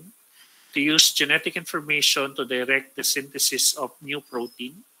information, to use genetic information to direct the synthesis of new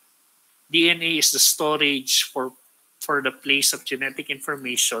protein. DNA is the storage for the place of genetic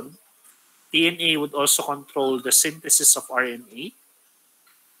information. DNA would also control the synthesis of RNA,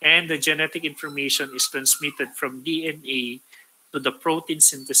 and the genetic information is transmitted from DNA to the protein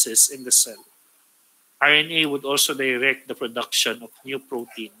synthesis in the cell. RNA would also direct the production of new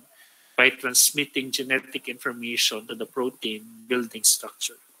protein by transmitting genetic information to the protein building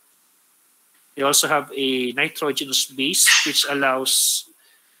structure. They also have a nitrogenous base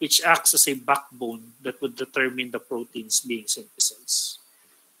which acts as a backbone that would determine the proteins being synthesized.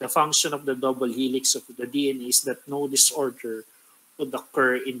 The function of the double helix of the DNA is that no disorder would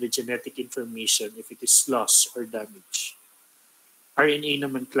occur in the genetic information if it is lost or damaged. RNA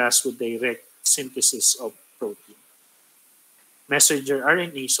naman class would direct synthesis of protein. Messenger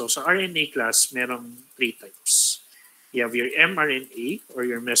RNA, so sa RNA class, merong 3 types. You have your mRNA or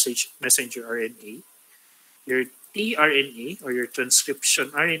your messenger RNA, your tRNA or your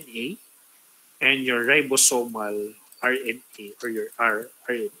transcription RNA, and your ribosomal RNA or your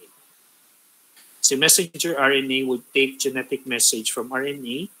rRNA. Si messenger RNA would take genetic message from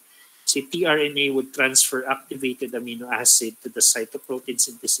RNA. Si tRNA would transfer activated amino acid to the site of protein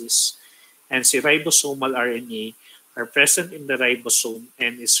synthesis. And si ribosomal RNA are present in the ribosome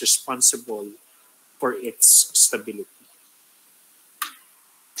and is responsible for its stability.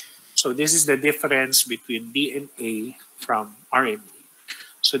 So this is the difference between DNA from RNA.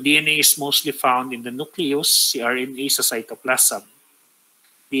 So DNA is mostly found in the nucleus, si RNA sa cytoplasm.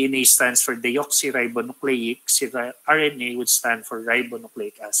 DNA stands for deoxyribonucleic, si RNA would stand for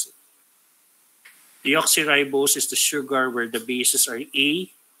ribonucleic acid. Deoxyribose is the sugar where the bases are A,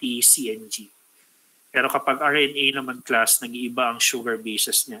 T, C, and G. Pero kapag RNA naman class, nag-iiba ang sugar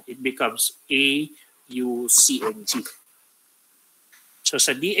bases niya. It becomes A, U, C, and G. So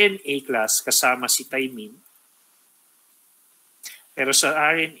sa DNA class, kasama si thymine. Pero sa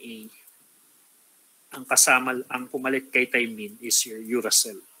RNA, ang pumalit kay thymine is your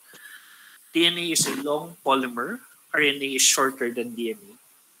uracil. DNA is a long polymer. RNA is shorter than DNA.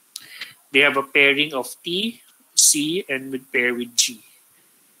 They have a pairing of T, C, and would pair with G.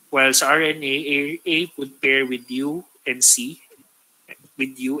 While sa RNA, A would pair with U and C,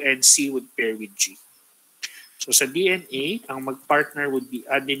 and C would pair with G. So sa DNA, ang magpartner would be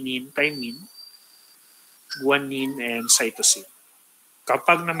adenine, thymine, guanine, and cytosine.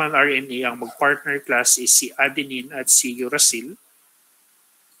 Kapag naman RNA, ang magpartner class is si adenine at si uracil,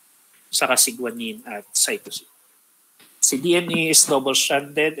 saka si guanine at cytosine. Si DNA is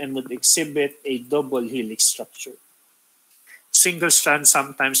double-stranded and would exhibit a double helix structure. Single strand,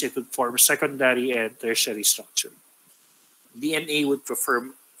 sometimes it would form secondary and tertiary structure. DNA would prefer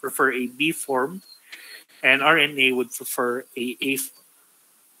a B form, and RNA would prefer a A form.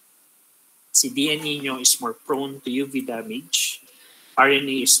 Si DNA nyo is more prone to UV damage,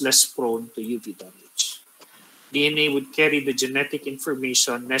 RNA is less prone to UV damage. DNA would carry the genetic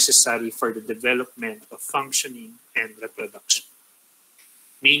information necessary for the development of functioning and reproduction.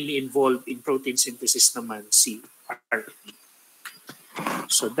 Mainly involved in protein synthesis naman si RNA.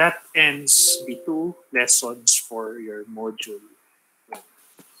 So that ends the 2 lessons for your module 1.